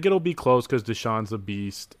 I think it'll be close because Deshaun's a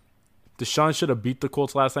beast. Deshaun should have beat the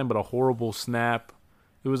Colts last time, but a horrible snap.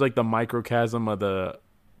 It was like the microcosm of the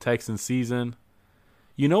Texans season.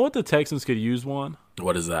 You know what the Texans could use, Juan?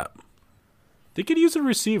 What is that? They could use a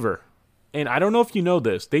receiver. And I don't know if you know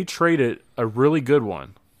this. They traded a really good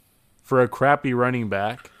one for a crappy running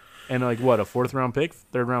back. And like what, a 4th-round pick?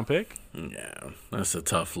 3rd-round pick? Yeah, that's a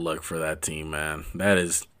tough look for that team, man.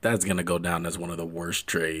 That's going to go down as one of the worst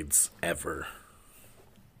trades ever.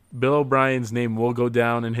 Bill O'Brien's name will go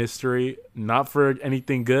down in history, not for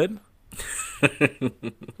anything good.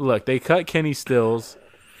 Look, they cut Kenny Stills.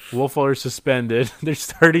 Will Fuller suspended. They're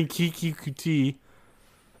starting Kiki Kuti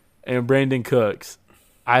and Brandon Cooks.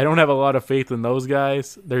 I don't have a lot of faith in those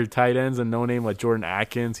guys. They're tight ends and no name like Jordan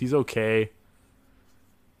Atkins. He's okay.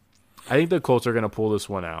 I think the Colts are going to pull this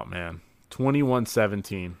one out, man.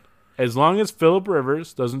 21-17. As long as Phillip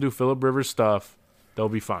Rivers doesn't do Phillip Rivers stuff, they'll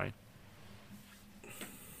be fine.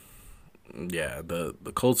 Yeah, the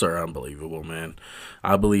Colts are unbelievable, man.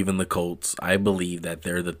 I believe in the Colts. I believe that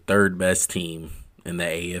they're the 3rd best team in the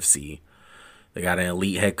AFC. They got an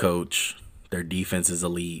elite head coach. Their defense is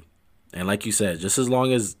elite. And like you said, just as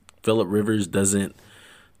long as Phillip Rivers doesn't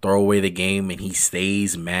throw away the game and he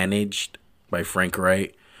stays managed by Frank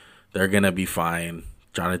Wright, they're going to be fine.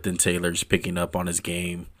 Jonathan Taylor's picking up on his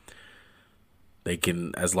game. They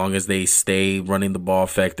can, as long as they stay running the ball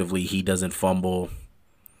effectively, he doesn't fumble.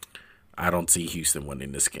 I don't see Houston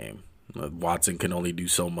winning this game. Watson can only do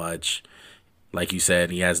so much. Like you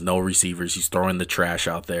said, he has no receivers. He's throwing the trash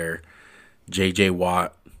out there. J.J.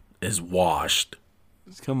 Watt is washed.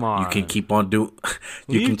 Come on. You can keep on doing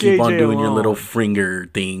your little finger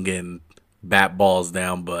thing and bat balls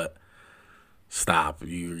down, but stop.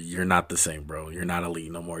 You're not the same, bro. You're not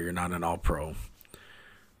elite no more. You're not an all-pro.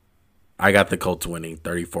 I got the Colts winning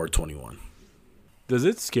 34-21. Does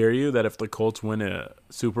it scare you that if the Colts win a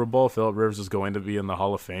Super Bowl, Phillip Rivers is going to be in the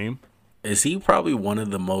Hall of Fame? Is he probably one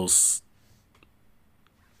of the most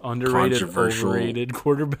underrated, overrated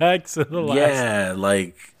quarterbacks of the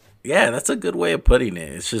last? Yeah, that's a good way of putting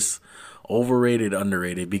it. It's just overrated,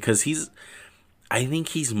 underrated, because I think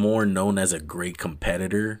he's more known as a great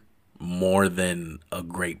competitor more than a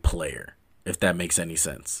great player. if that makes any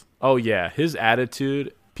sense. Oh, yeah. His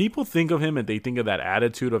attitude. People think of him and they think of that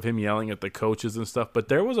attitude of him yelling at the coaches and stuff. But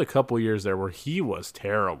there was a couple years there where he was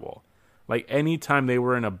terrible. Like, anytime they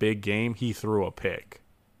were in a big game, he threw a pick.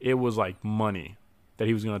 It was like money that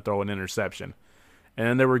he was going to throw an interception. And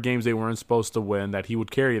then there were games they weren't supposed to win that he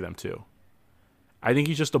would carry them to. I think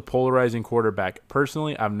he's just a polarizing quarterback.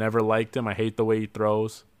 Personally, I've never liked him. I hate the way he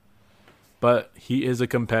throws. But he is a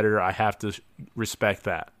competitor. I have to respect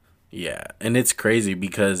that. Yeah, and it's crazy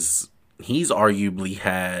because he's arguably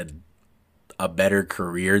had a better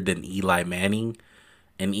career than Eli Manning,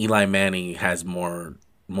 and Eli Manning has more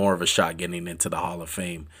of a shot getting into the Hall of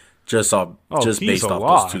Fame just based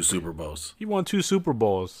off those 2 Super Bowls. He won 2 Super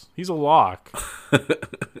Bowls. He's a lock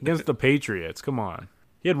against the Patriots. Come on.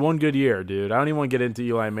 He had one good year, dude. I don't even want to get into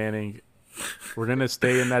Eli Manning. We're going to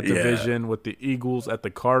stay in that division with the Eagles at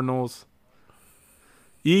the Cardinals.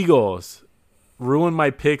 Eagles ruined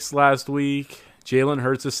my picks last week. Jalen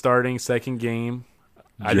Hurts is starting, second game.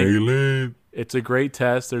 Jalen. It's a great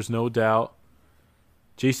test. There's no doubt.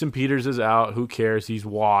 Jason Peters is out. Who cares? He's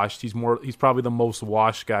washed. He's probably the most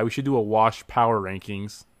washed guy. We should do a washed power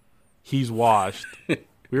rankings. He's washed.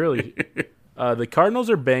 The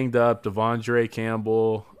Cardinals are banged up. Devondre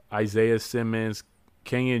Campbell, Isaiah Simmons,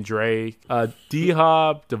 Kenyon Drake,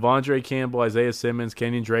 D-Hop, Devondre Campbell, Isaiah Simmons,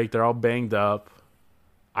 Kenyon Drake. They're all banged up.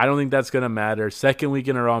 I don't think that's going to matter. Second week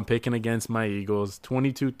in a row, I'm picking against my Eagles,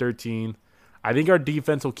 22-13. I think our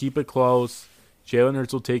defense will keep it close. Jalen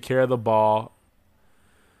Hurts will take care of the ball.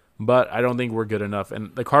 But I don't think we're good enough.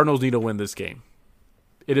 And the Cardinals need to win this game.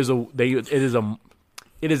 It is a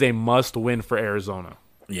must win for Arizona.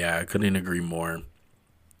 Yeah, I couldn't agree more.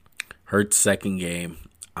 Hurts' second game.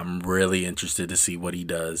 I'm really interested to see what he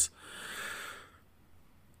does.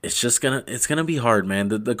 It's gonna be hard, man.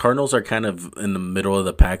 The Cardinals are kind of in the middle of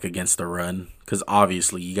the pack against the run because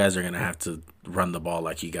obviously you guys are gonna have to run the ball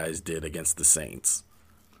like you guys did against the Saints.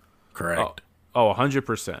 Correct? Oh,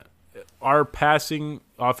 100%. Our passing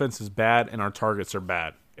offense is bad and our targets are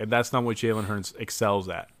bad, and that's not what Jalen Hurts excels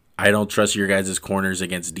at. I don't trust your guys' corners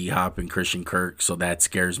against D-Hop and Christian Kirk, so that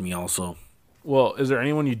scares me also. Well, is there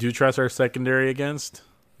anyone you do trust our secondary against?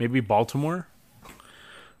 Maybe Baltimore?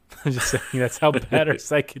 I'm just saying that's how bad our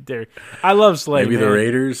secondary. I love Slay. Maybe man. the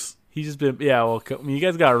Raiders. He's just been well. I mean, you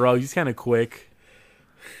guys got Rowe. He's kind of quick.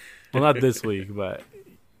 Well, not this week, but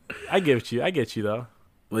I get you though.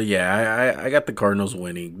 Well, yeah, I got the Cardinals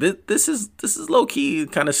winning. This is low key,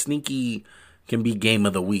 kind of sneaky. Can be game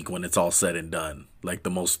of the week when it's all said and done. Like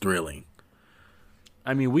the most thrilling.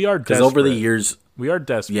 I mean, we are desperate. Because over the years, we are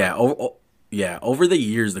desperate. Yeah, over the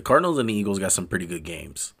years, the Cardinals and the Eagles got some pretty good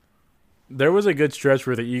games. There was a good stretch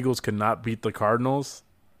where the Eagles could not beat the Cardinals,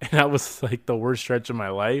 and that was like the worst stretch of my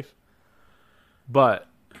life. But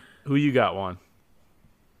who you got, Juan?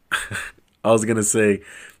 I was gonna say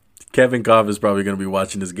Kevin Goff is probably gonna be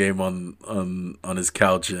watching this game on his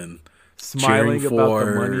couch and smiling about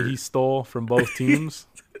the money he stole from both teams.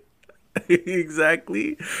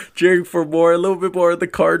 Exactly, cheering for a little bit more of the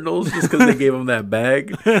Cardinals just because they gave him that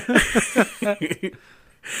bag.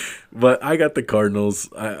 But I got the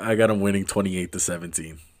Cardinals. I got them winning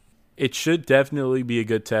 28-17. It should definitely be a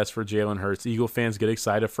good test for Jalen Hurts. Eagle fans get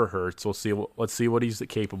excited for Hurts. Let's see what he's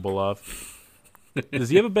capable of. Does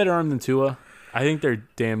he have a better arm than Tua? I think they're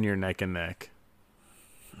damn near neck and neck.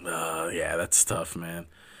 Yeah, that's tough, man.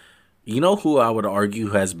 You know who I would argue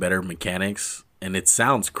has better mechanics? And it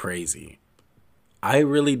sounds crazy. I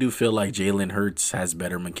really do feel like Jalen Hurts has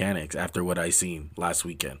better mechanics after what I seen last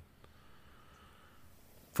weekend.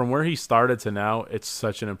 From where he started to now, it's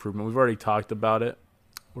such an improvement. We've already talked about it.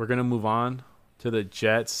 We're going to move on to the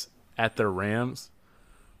Jets at the Rams.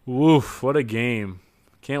 Woof, what a game.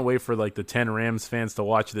 Can't wait for like the 10 Rams fans to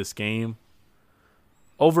watch this game.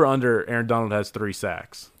 Over under, Aaron Donald has 3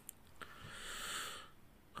 sacks.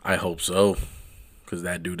 I hope so, because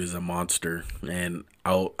that dude is a monster. And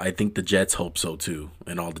I think the Jets hope so too,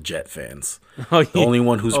 and all the Jet fans. Oh, yeah. The only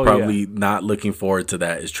one who's probably not looking forward to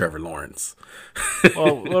that is Trevor Lawrence.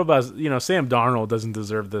 Well, what about, Sam Darnold doesn't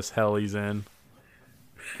deserve this hell he's in.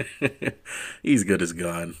 He's good as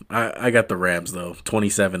gone. I got the Rams, though,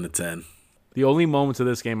 27-10. The only moments of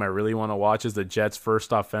this game I really want to watch is the Jets'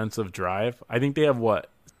 first offensive drive. I think they have,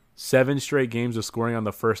 7 straight games of scoring on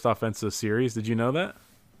the first offensive series. Did you know that?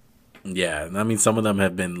 Yeah, I mean, some of them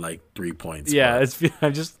have been 3 points. Yeah,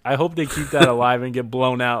 I hope they keep that alive and get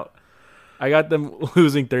blown out. I got them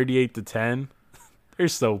losing 38-10. They're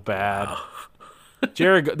so bad. Wow.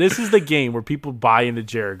 This is the game where people buy into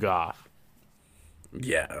Jared Goff.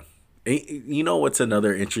 Yeah. You know what's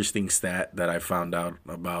another interesting stat that I found out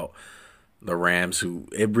about the Rams, who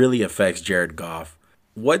it really affects Jared Goff?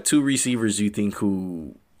 What two receivers do you think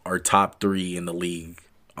who are top 3 in the league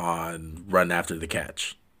on run after the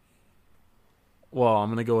catch? Well, I'm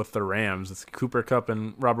gonna go with the Rams. It's Cooper Kupp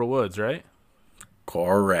and Robert Woods, right?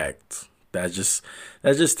 Correct. That just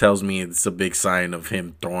tells me it's a big sign of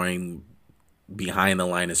him throwing behind the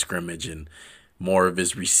line of scrimmage and more of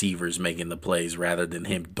his receivers making the plays rather than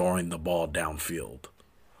him throwing the ball downfield.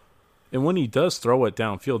 And when he does throw it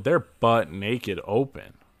downfield, they're butt naked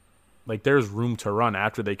open. Like, there's room to run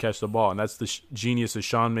after they catch the ball, and that's the genius of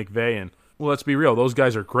Sean McVay. And, well, let's be real, those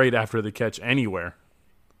guys are great after the catch anywhere.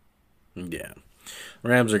 Yeah.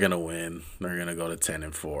 Rams are going to win. They're going to go to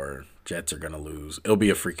 10-4. Jets are going to lose. It'll be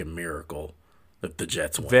a freaking miracle if the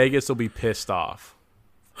Jets win. Vegas will be pissed off.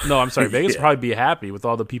 No, I'm sorry. Vegas Yeah. will probably be happy with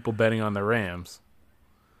all the people betting on the Rams.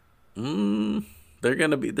 There's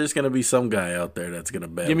gonna be some guy out there that's gonna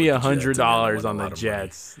bet. Give me with the Jets and they're gonna $100 win on a the lot of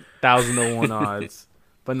Jets. 1,000-1 odds.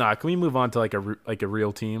 But nah, can we move on to like a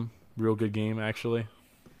real team, real good game actually?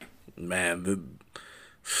 money. Man,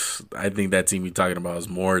 I think that team you're talking about is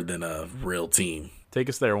more than a real team. Take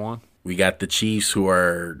us there, Juan. We got the Chiefs who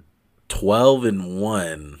are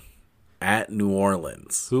 12-1 at New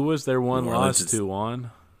Orleans. Who was their one New Orleans loss is- to,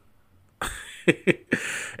 Juan?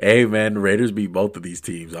 Hey man, the Raiders beat both of these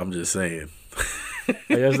teams. I'm just saying. I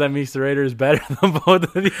guess that makes the Raiders better than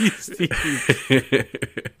both of these teams.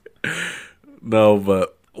 No,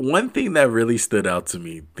 but one thing that really stood out to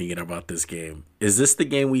me thinking about this game is this the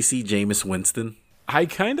game we see Jameis Winston? I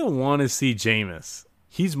kind of want to see Jameis.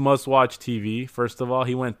 He's must-watch TV, first of all.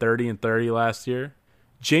 He went 30-30 last year.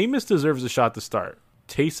 Jameis deserves a shot to start.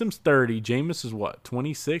 Taysom's 30. Jameis is what,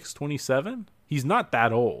 26, 27? He's not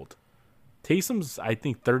that old. Taysom's, I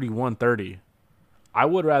think, 31, 30. I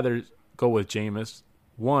would rather go with Jameis.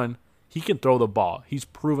 One, he can throw the ball. He's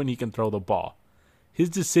proven he can throw the ball. His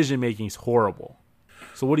decision-making is horrible.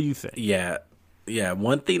 So what do you think? Yeah.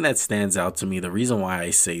 One thing that stands out to me, the reason why I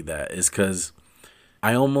say that is because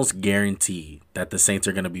I almost guarantee that the Saints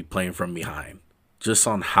are going to be playing from behind just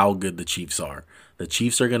on how good the Chiefs are. The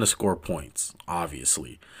Chiefs are going to score points,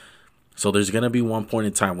 obviously. So there's going to be one point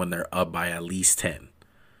in time when they're up by at least 10.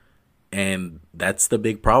 And that's the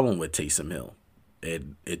big problem with Taysom Hill.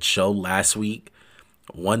 It showed last week.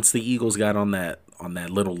 Once the Eagles got on that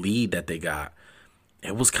little lead that they got,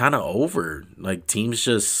 it was kind of over. Like, teams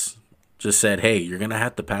just said, hey, you're going to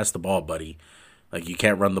have to pass the ball, buddy. Like, you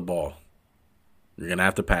can't run the ball. You're going to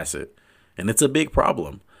have to pass it. And it's a big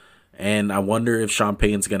problem. And I wonder if Sean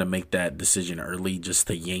Payton's going to make that decision early just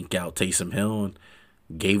to yank out Taysom Hill and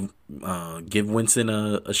give Winston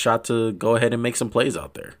a shot to go ahead and make some plays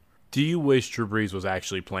out there. Do you wish Drew Brees was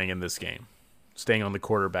actually playing in this game? Staying on the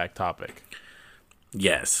quarterback topic.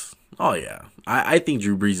 Yes. Oh, yeah. I think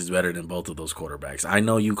Drew Brees is better than both of those quarterbacks. I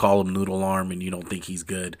know you call him Noodle Arm and you don't think he's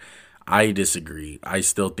good. I disagree. I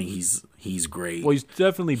still think he's great. Well, he's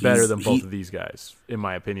definitely better than both of these guys, in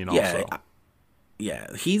my opinion, also.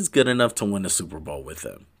 Yeah, he's good enough to win a Super Bowl with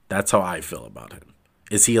them. That's how I feel about him.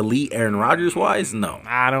 Is he elite Aaron Rodgers-wise? No.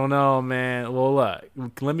 I don't know, man. Well,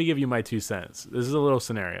 look, let me give you my 2 cents. This is a little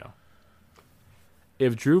scenario.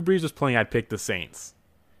 If Drew Brees was playing, I'd pick the Saints.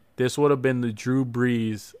 This would have been the Drew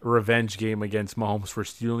Brees revenge game against Mahomes for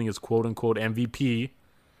stealing his quote-unquote MVP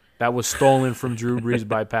that was stolen from Drew Brees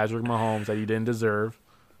by Patrick Mahomes that he didn't deserve.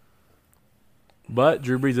 But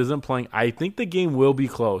Drew Brees isn't playing. I think the game will be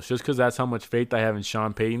close just because that's how much faith I have in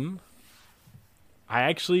Sean Payton.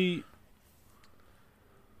 I think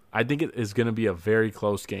it is going to be a very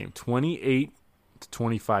close game.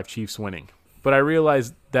 28-25 Chiefs winning. But I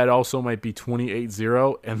realize that also might be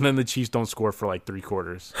 28-0, and then the Chiefs don't score for like 3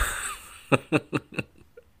 quarters.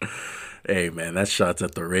 Hey, man, that's shots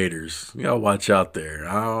at the Raiders. You got to watch out there.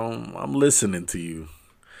 I'm listening to you.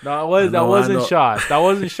 No, that wasn't shots. That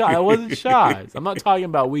wasn't shots. I'm not talking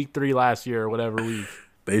about week 3 last year or whatever week.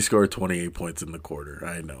 They scored 28 points in the quarter.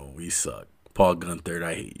 I know. We suck. Paul Gunther,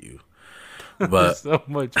 I hate you. But So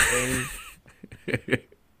much pain.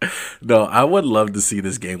 no, I would love to see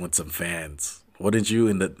this game with some fans. Wouldn't you?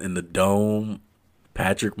 In the dome,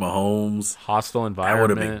 Patrick Mahomes. Hostile That environment.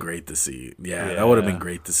 would have been great to see. Yeah, that would have been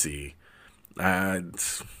great to see.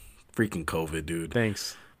 It's freaking COVID, dude.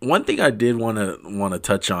 Thanks. One thing I did want to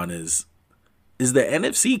touch on is the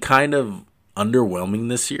NFC kind of underwhelming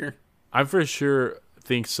this year? I for sure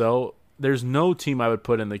think so. There's no team I would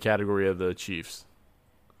put in the category of the Chiefs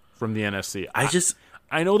from the NFC.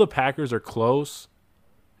 I know the Packers are close,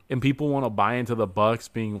 and people want to buy into the Bucks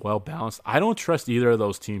being well balanced. I don't trust either of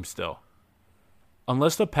those teams still.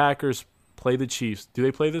 Unless the Packers play the Chiefs. Do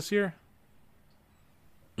they play this year?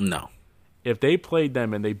 No. If they played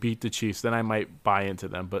them and they beat the Chiefs, then I might buy into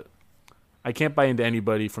them. But I can't buy into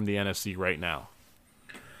anybody from the NFC right now.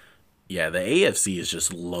 Yeah, the AFC is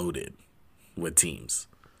just loaded with teams.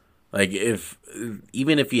 Like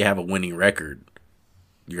even if you have a winning record,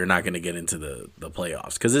 you're not going to get into the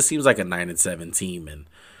playoffs because it seems like a 9-7 team, and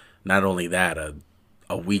not only that,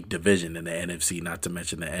 a weak division in the NFC. Not to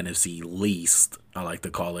mention the NFC least, I like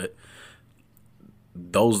to call it.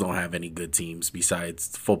 Those don't have any good teams besides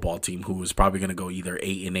the football team, who is probably going to go either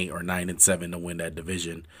 8-8 or 9-7 to win that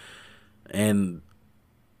division. And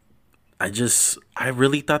I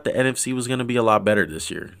really thought the NFC was going to be a lot better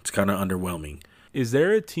this year. It's kind of underwhelming. Is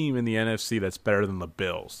there a team in the NFC that's better than the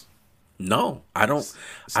Bills? No, I don't. Steelers?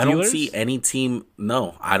 I don't see any team.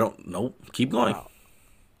 No, I don't. Nope. Keep going.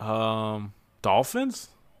 Dolphins?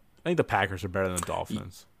 I think the Packers are better than the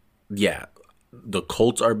Dolphins. Yeah, the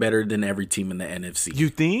Colts are better than every team in the NFC. You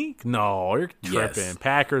think? No, you're tripping. Yes.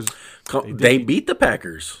 Packers. They beat the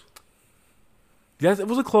Packers. Yes, it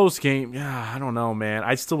was a close game. Yeah, I don't know, man.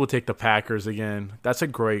 I still would take the Packers again. That's a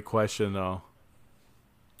great question, though.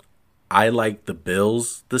 I like the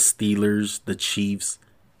Bills, the Steelers, the Chiefs,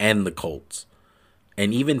 and the Colts.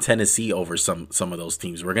 And even Tennessee over some of those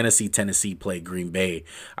teams. We're going to see Tennessee play Green Bay,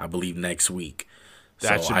 I believe, next week.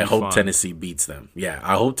 That So I hope Tennessee beats them. Yeah,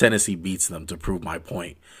 I hope Tennessee beats them to prove my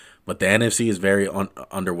point. But the NFC is very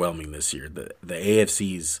underwhelming this year. The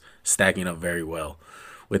AFC is stacking up very well.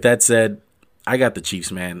 With that said, I got the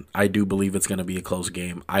Chiefs, man. I do believe it's going to be a close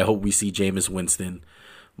game. I hope we see Jameis Winston.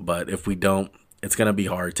 But if we don't, it's going to be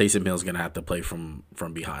hard. Taysom Hill's going to have to play from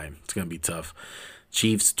behind. It's going to be tough.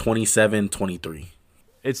 Chiefs 27-23.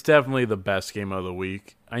 It's definitely the best game of the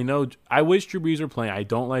week. I wish Drew Brees were playing. I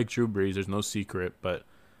don't like Drew Brees. There's no secret. But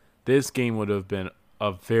this game would have been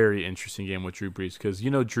a very interesting game with Drew Brees because,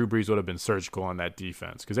 Drew Brees would have been surgical on that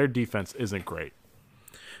defense because their defense isn't great.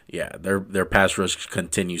 Yeah, their pass rush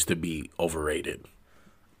continues to be overrated.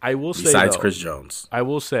 I will say, besides though, Chris Jones. I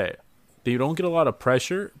will say, they don't get a lot of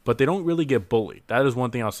pressure, but they don't really get bullied. That is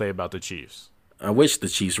one thing I'll say about the Chiefs. I wish the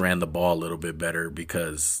Chiefs ran the ball a little bit better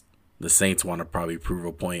because the Saints want to probably prove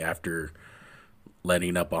a point after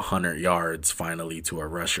letting up 100 yards finally to a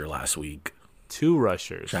rusher last week. 2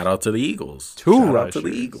 rushers. Shout out to the Eagles. Shout out to the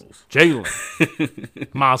Eagles.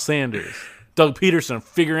 Jalen. Miles Sanders. Doug Peterson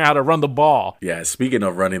figuring out how to run the ball. Yeah, speaking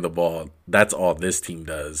of running the ball, that's all this team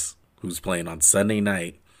does. Who's playing on Sunday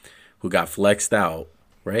night, who got flexed out,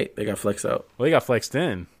 right? They got flexed out. Well, they got flexed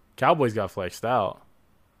in. Cowboys got flexed out.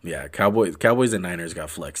 Yeah, Cowboys and Niners got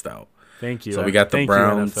flexed out. Thank you. So we got the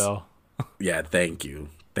Browns. You, NFL. Yeah, thank you.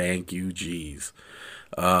 Thank you, jeez.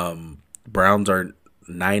 Browns are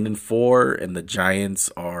 9-4, and the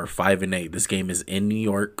Giants are 5-8. This game is in New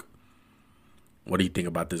York. What do you think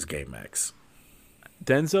about this game, Max?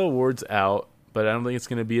 Denzel Ward's out, but I don't think it's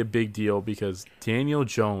going to be a big deal because Daniel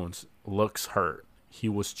Jones looks hurt. He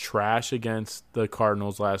was trash against the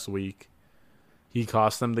Cardinals last week. He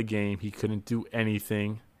cost them the game. He couldn't do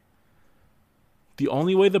anything. The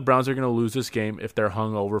only way the Browns are going to lose this game if they're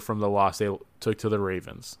hungover from the loss they took to the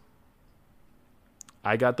Ravens.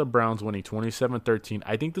 I got the Browns winning 27-13.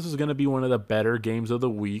 I think this is going to be one of the better games of the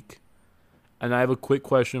week. And I have a quick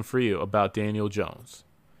question for you about Daniel Jones.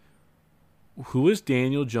 Who is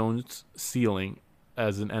Daniel Jones' ceiling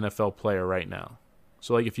as an NFL player right now?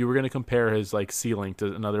 So, if you were going to compare his ceiling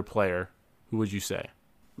to another player, who would you say?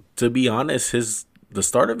 To be honest, the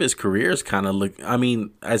start of his career is kind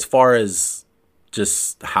of as far as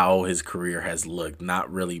just how his career has looked,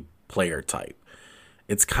 not really player type.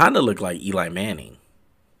 It's kind of looked like Eli Manning.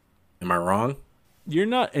 Am I wrong? You're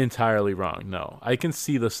not entirely wrong, no. I can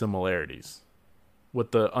see the similarities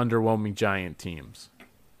with the underwhelming Giant teams.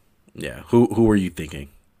 Yeah. Who were you thinking?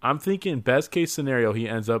 I'm thinking best case scenario, he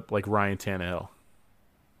ends up like Ryan Tannehill.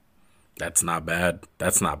 That's not bad.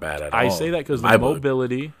 That's not bad at all. I say that because the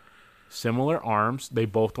mobility, similar arms. They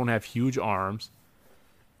both don't have huge arms.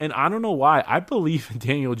 And I don't know why. I believe in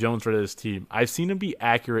Daniel Jones for this team. I've seen him be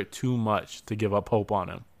accurate too much to give up hope on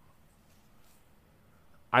him.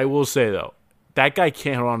 I will say, though, that guy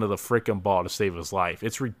can't hold onto the freaking ball to save his life.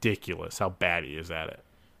 It's ridiculous how bad he is at it.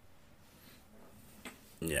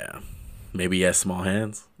 Yeah. Maybe he has small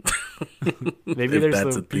hands. Maybe there's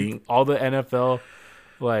that's a thing. All the NFL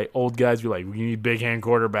old guys be like, we need big hand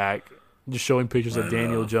quarterback. Just showing pictures of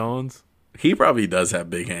Daniel Jones. He probably does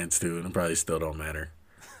have big hands too, and it probably still don't matter.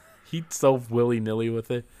 He's so willy-nilly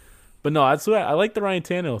with it. But no, that's what I like the Ryan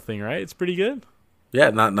Tannehill thing, right? It's pretty good.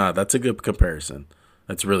 Yeah, that's a good comparison.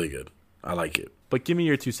 That's really good. I like it. But give me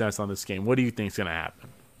your 2 cents on this game. What do you think is going to happen?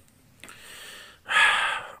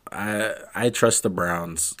 I trust the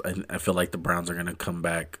Browns. I feel like the Browns are going to come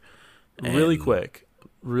back. Really quick.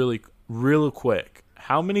 Real quick.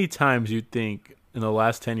 How many times you think in the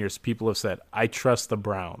last 10 years people have said, I trust the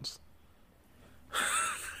Browns?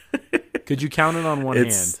 Could you count it on one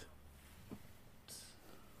hand?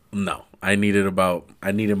 No, I needed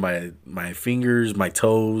my fingers, my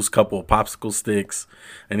toes, couple of popsicle sticks.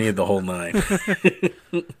 I needed the whole 9.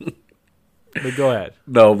 But go ahead.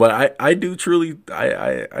 No, but I do truly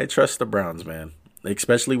I trust the Browns, man.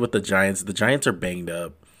 Especially with the Giants. The Giants are banged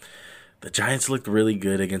up. The Giants looked really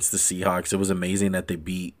good against the Seahawks. It was amazing that they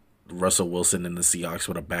beat Russell Wilson and the Seahawks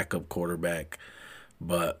with a backup quarterback.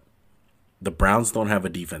 But the Browns don't have a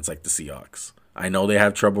defense like the Seahawks. I know they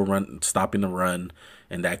have trouble stopping the run,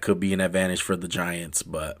 and that could be an advantage for the Giants,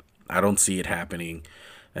 but I don't see it happening.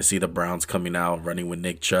 I see the Browns coming out, running with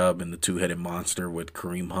Nick Chubb and the two-headed monster with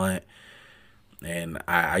Kareem Hunt. And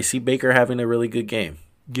I see Baker having a really good game.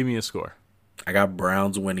 Give me a score. I got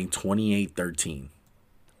Browns winning 28-13.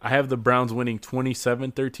 I have the Browns winning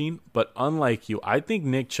 27-13, but unlike you, I think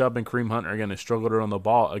Nick Chubb and Kareem Hunt are going to struggle to run the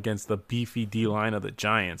ball against the beefy D-line of the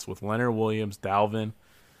Giants with Leonard Williams, Dalvin,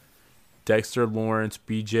 Dexter Lawrence,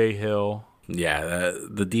 B.J. Hill. Yeah,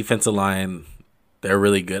 the defensive line, they're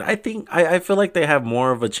really good. I feel like they have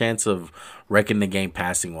more of a chance of wrecking the game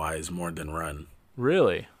passing-wise more than run.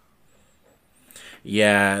 Really?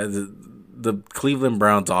 Yeah, the Cleveland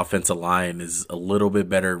Browns offensive line is a little bit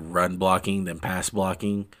better run blocking than pass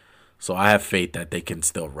blocking, so I have faith that they can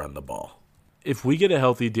still run the ball. If we get a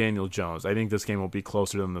healthy Daniel Jones, I think this game will be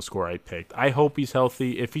closer than the score I picked. I hope he's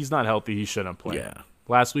healthy. If he's not healthy, he shouldn't play. Yeah.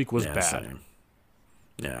 Last week was bad. Same.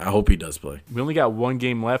 Yeah, I hope he does play. We only got one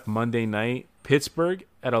game left Monday night. Pittsburgh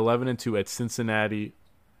at 11-2 at Cincinnati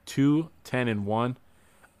 2-10-1.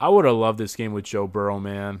 I would have loved this game with Joe Burrow,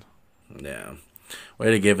 man. Yeah.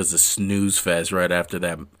 Way to give us a snooze fest right after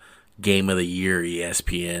that game of the year,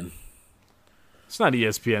 ESPN. It's not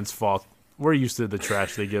ESPN's fault. We're used to the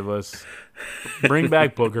trash they give us. Bring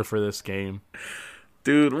back Booker for this game.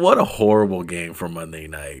 Dude, what a horrible game for Monday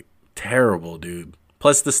night. Terrible, dude.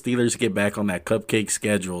 Plus, the Steelers get back on that cupcake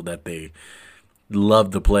schedule that they love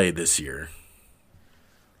to play this year.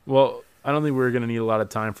 Well, I don't think we're going to need a lot of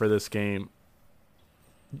time for this game.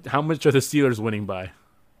 How much are the Steelers winning by?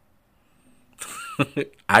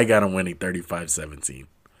 I got them winning 35-17.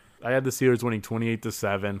 I had the Steelers winning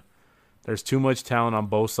 28-7. There's too much talent on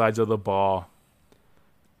both sides of the ball.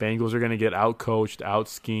 Bengals are going to get out-coached,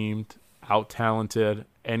 out-schemed, out-talented.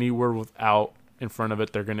 Anywhere without in front of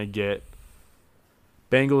it, they're going to get.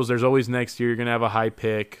 Bengals, there's always next year. You're going to have a high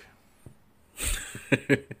pick.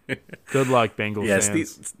 Good luck, Bengals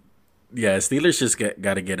fans. Steelers just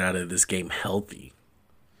got to get out of this game healthy.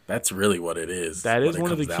 That's really what it is. That is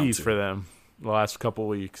one of the keys for them the last couple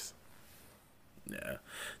weeks. Yeah.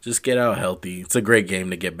 Just get out healthy. It's a great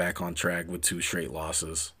game to get back on track with 2 straight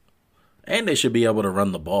losses. And they should be able to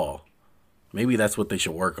run the ball. Maybe that's what they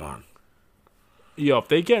should work on. Yo, if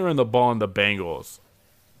they can't run the ball on the Bengals,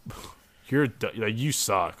 you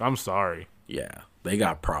suck. I'm sorry. Yeah, they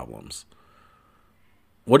got problems.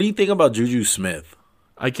 What do you think about Juju Smith?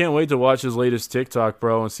 I can't wait to watch his latest TikTok,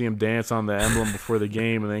 bro, and see him dance on the emblem before the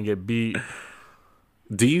game and then get beat.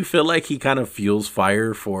 Do you feel like he kind of fuels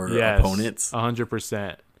fire for opponents?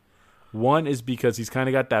 100%. One is because he's kind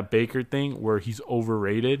of got that Baker thing where he's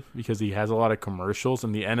overrated because he has a lot of commercials,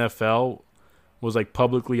 and the NFL was like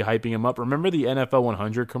publicly hyping him up. Remember the NFL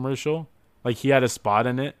 100 commercial? Like he had a spot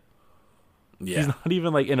in it. Yeah. He's not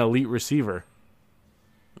even like an elite receiver.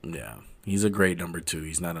 Yeah. He's a great number 2.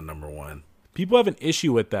 He's not a number 1. People have an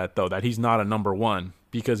issue with that, though, that he's not a number 1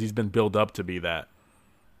 because he's been built up to be that.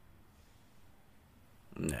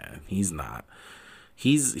 Nah, he's not.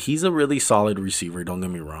 He's a really solid receiver, don't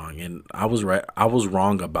get me wrong. And I was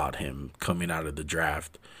wrong about him coming out of the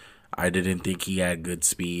draft. I didn't think he had good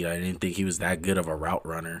speed. I didn't think he was that good of a route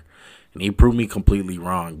runner. And he proved me completely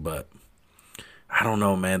wrong, but I don't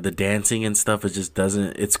know, man. The dancing and stuff, it just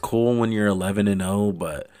doesn't. It's cool when you're 11-0,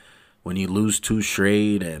 but when you lose 2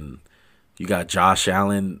 straight and you got Josh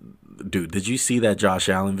Allen. Dude, did you see that Josh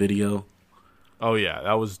Allen video? Oh, yeah,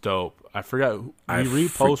 that was dope. I forgot. We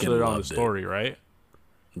reposted it on the story, right?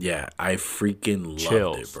 Yeah, I freaking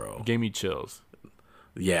loved it, bro. It gave me chills.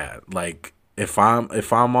 Yeah, like if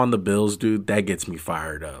I'm on the Bills, dude, that gets me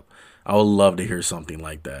fired up. I would love to hear something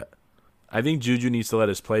like that. I think Juju needs to let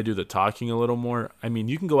his play do the talking a little more. I mean,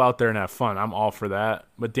 you can go out there and have fun. I'm all for that.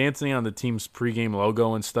 But dancing on the team's pregame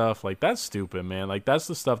logo and stuff, like, that's stupid, man. Like, that's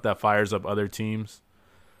the stuff that fires up other teams.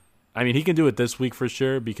 I mean, he can do it this week for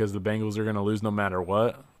sure because the Bengals are going to lose no matter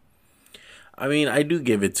what. I mean, I do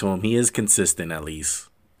give it to him. He is consistent at least.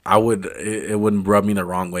 It wouldn't rub me the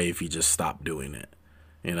wrong way if he just stopped doing it.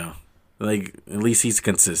 You know? Like, at least he's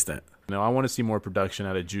consistent. No, I want to see more production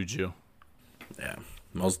out of Juju. Yeah.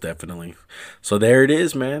 Most definitely. So there it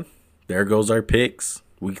is, man. There goes our picks.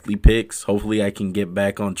 weekly picks. Hopefully, I can get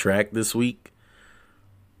back on track this week.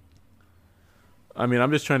 I mean,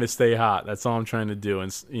 I'm just trying to stay hot. That's all I'm trying to do.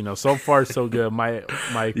 And so far so good. My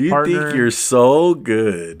You partner. think you're so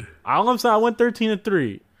good? All I'm saying, I went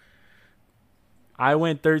 13-3. I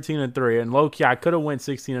went 13-3, and low key, I could have went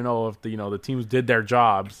 16-0 if the teams did their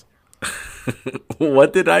jobs.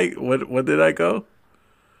 What did I go?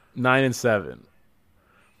 9-7.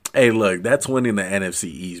 Hey, look, that's winning the NFC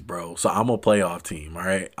East, bro. So I'm a playoff team, all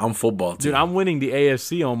right? I'm football team. Dude, I'm winning the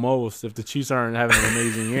AFC almost if the Chiefs aren't having an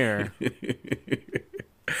amazing year.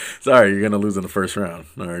 Sorry, you're gonna lose in the first round.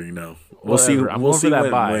 I already know. We'll see. Whatever. I'm We'll going see for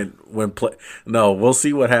that bye. we'll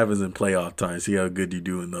see what happens in playoff time. See how good you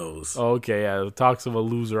do in those. Oh, okay, yeah, the talks of a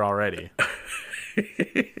loser already.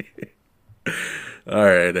 All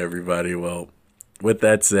right, everybody. Well, with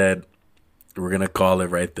that said, we're gonna call it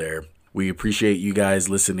right there. We appreciate you guys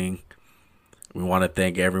listening. We want to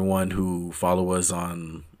thank everyone who follow us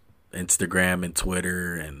on Instagram and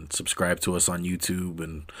Twitter and subscribe to us on YouTube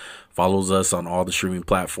and follows us on all the streaming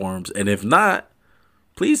platforms. And if not,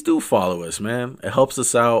 please do follow us, man. It helps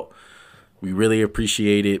us out. We really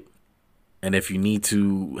appreciate it. And if you need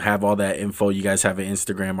to have all that info, you guys have an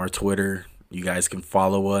Instagram or Twitter. You guys can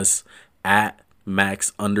follow us at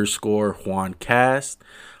Max_JuanCast.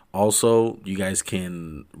 Also, you guys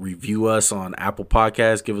can review us on Apple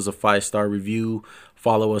Podcasts. Give us a 5-star review.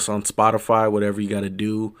 Follow us on Spotify, whatever you got to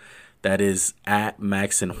do. That is at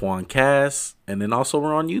Max and Juan Cast. And then also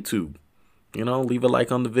we're on YouTube. Leave a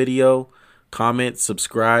like on the video. Comment,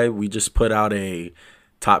 subscribe. We just put out a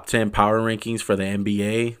top 10 power rankings for the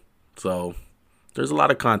NBA. So there's a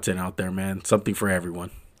lot of content out there, man. Something for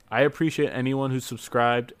everyone. I appreciate anyone who's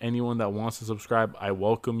subscribed. Anyone that wants to subscribe, I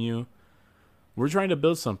welcome you. We're trying to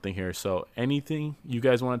build something here, so anything you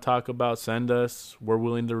guys want to talk about, send us. We're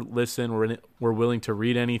willing to listen. We're willing to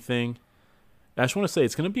read anything. And I just want to say,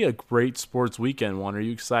 it's going to be a great sports weekend, Juan. Are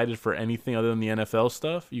you excited for anything other than the NFL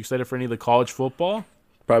stuff? You excited for any of the college football?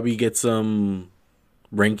 Probably get some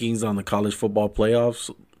rankings on the college football playoffs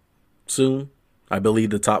soon. I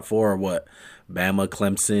believe the top 4 are what? Bama,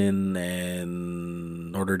 Clemson,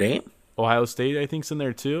 and Notre Dame? Ohio State, I think, is in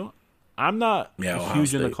there too. I'm not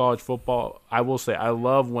huge into college football. I will say I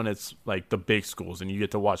love when it's like the big schools and you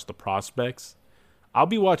get to watch the prospects. I'll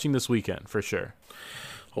be watching this weekend for sure.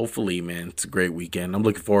 Hopefully, man. It's a great weekend. I'm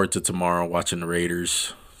looking forward to tomorrow watching the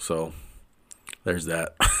Raiders. So there's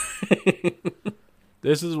that.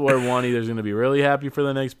 This is where one either's going to be really happy for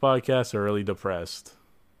the next podcast or really depressed.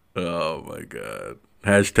 Oh, my God.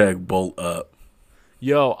 Hashtag bolt up.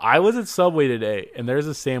 Yo, I was at Subway today, and there's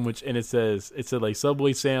a sandwich, and it said like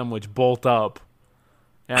Subway sandwich, bolt up.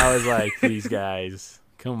 And I was like, please, guys,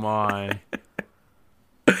 come on.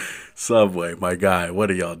 Subway, my guy, what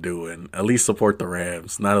are y'all doing? At least support the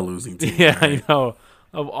Rams, not a losing team. Yeah, right? I know.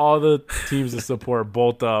 Of all the teams to support,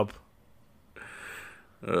 bolt up.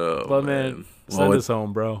 Oh, but, man, send us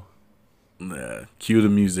home, bro. Nah, cue the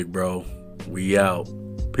music, bro. We out.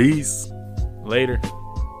 Peace. Later.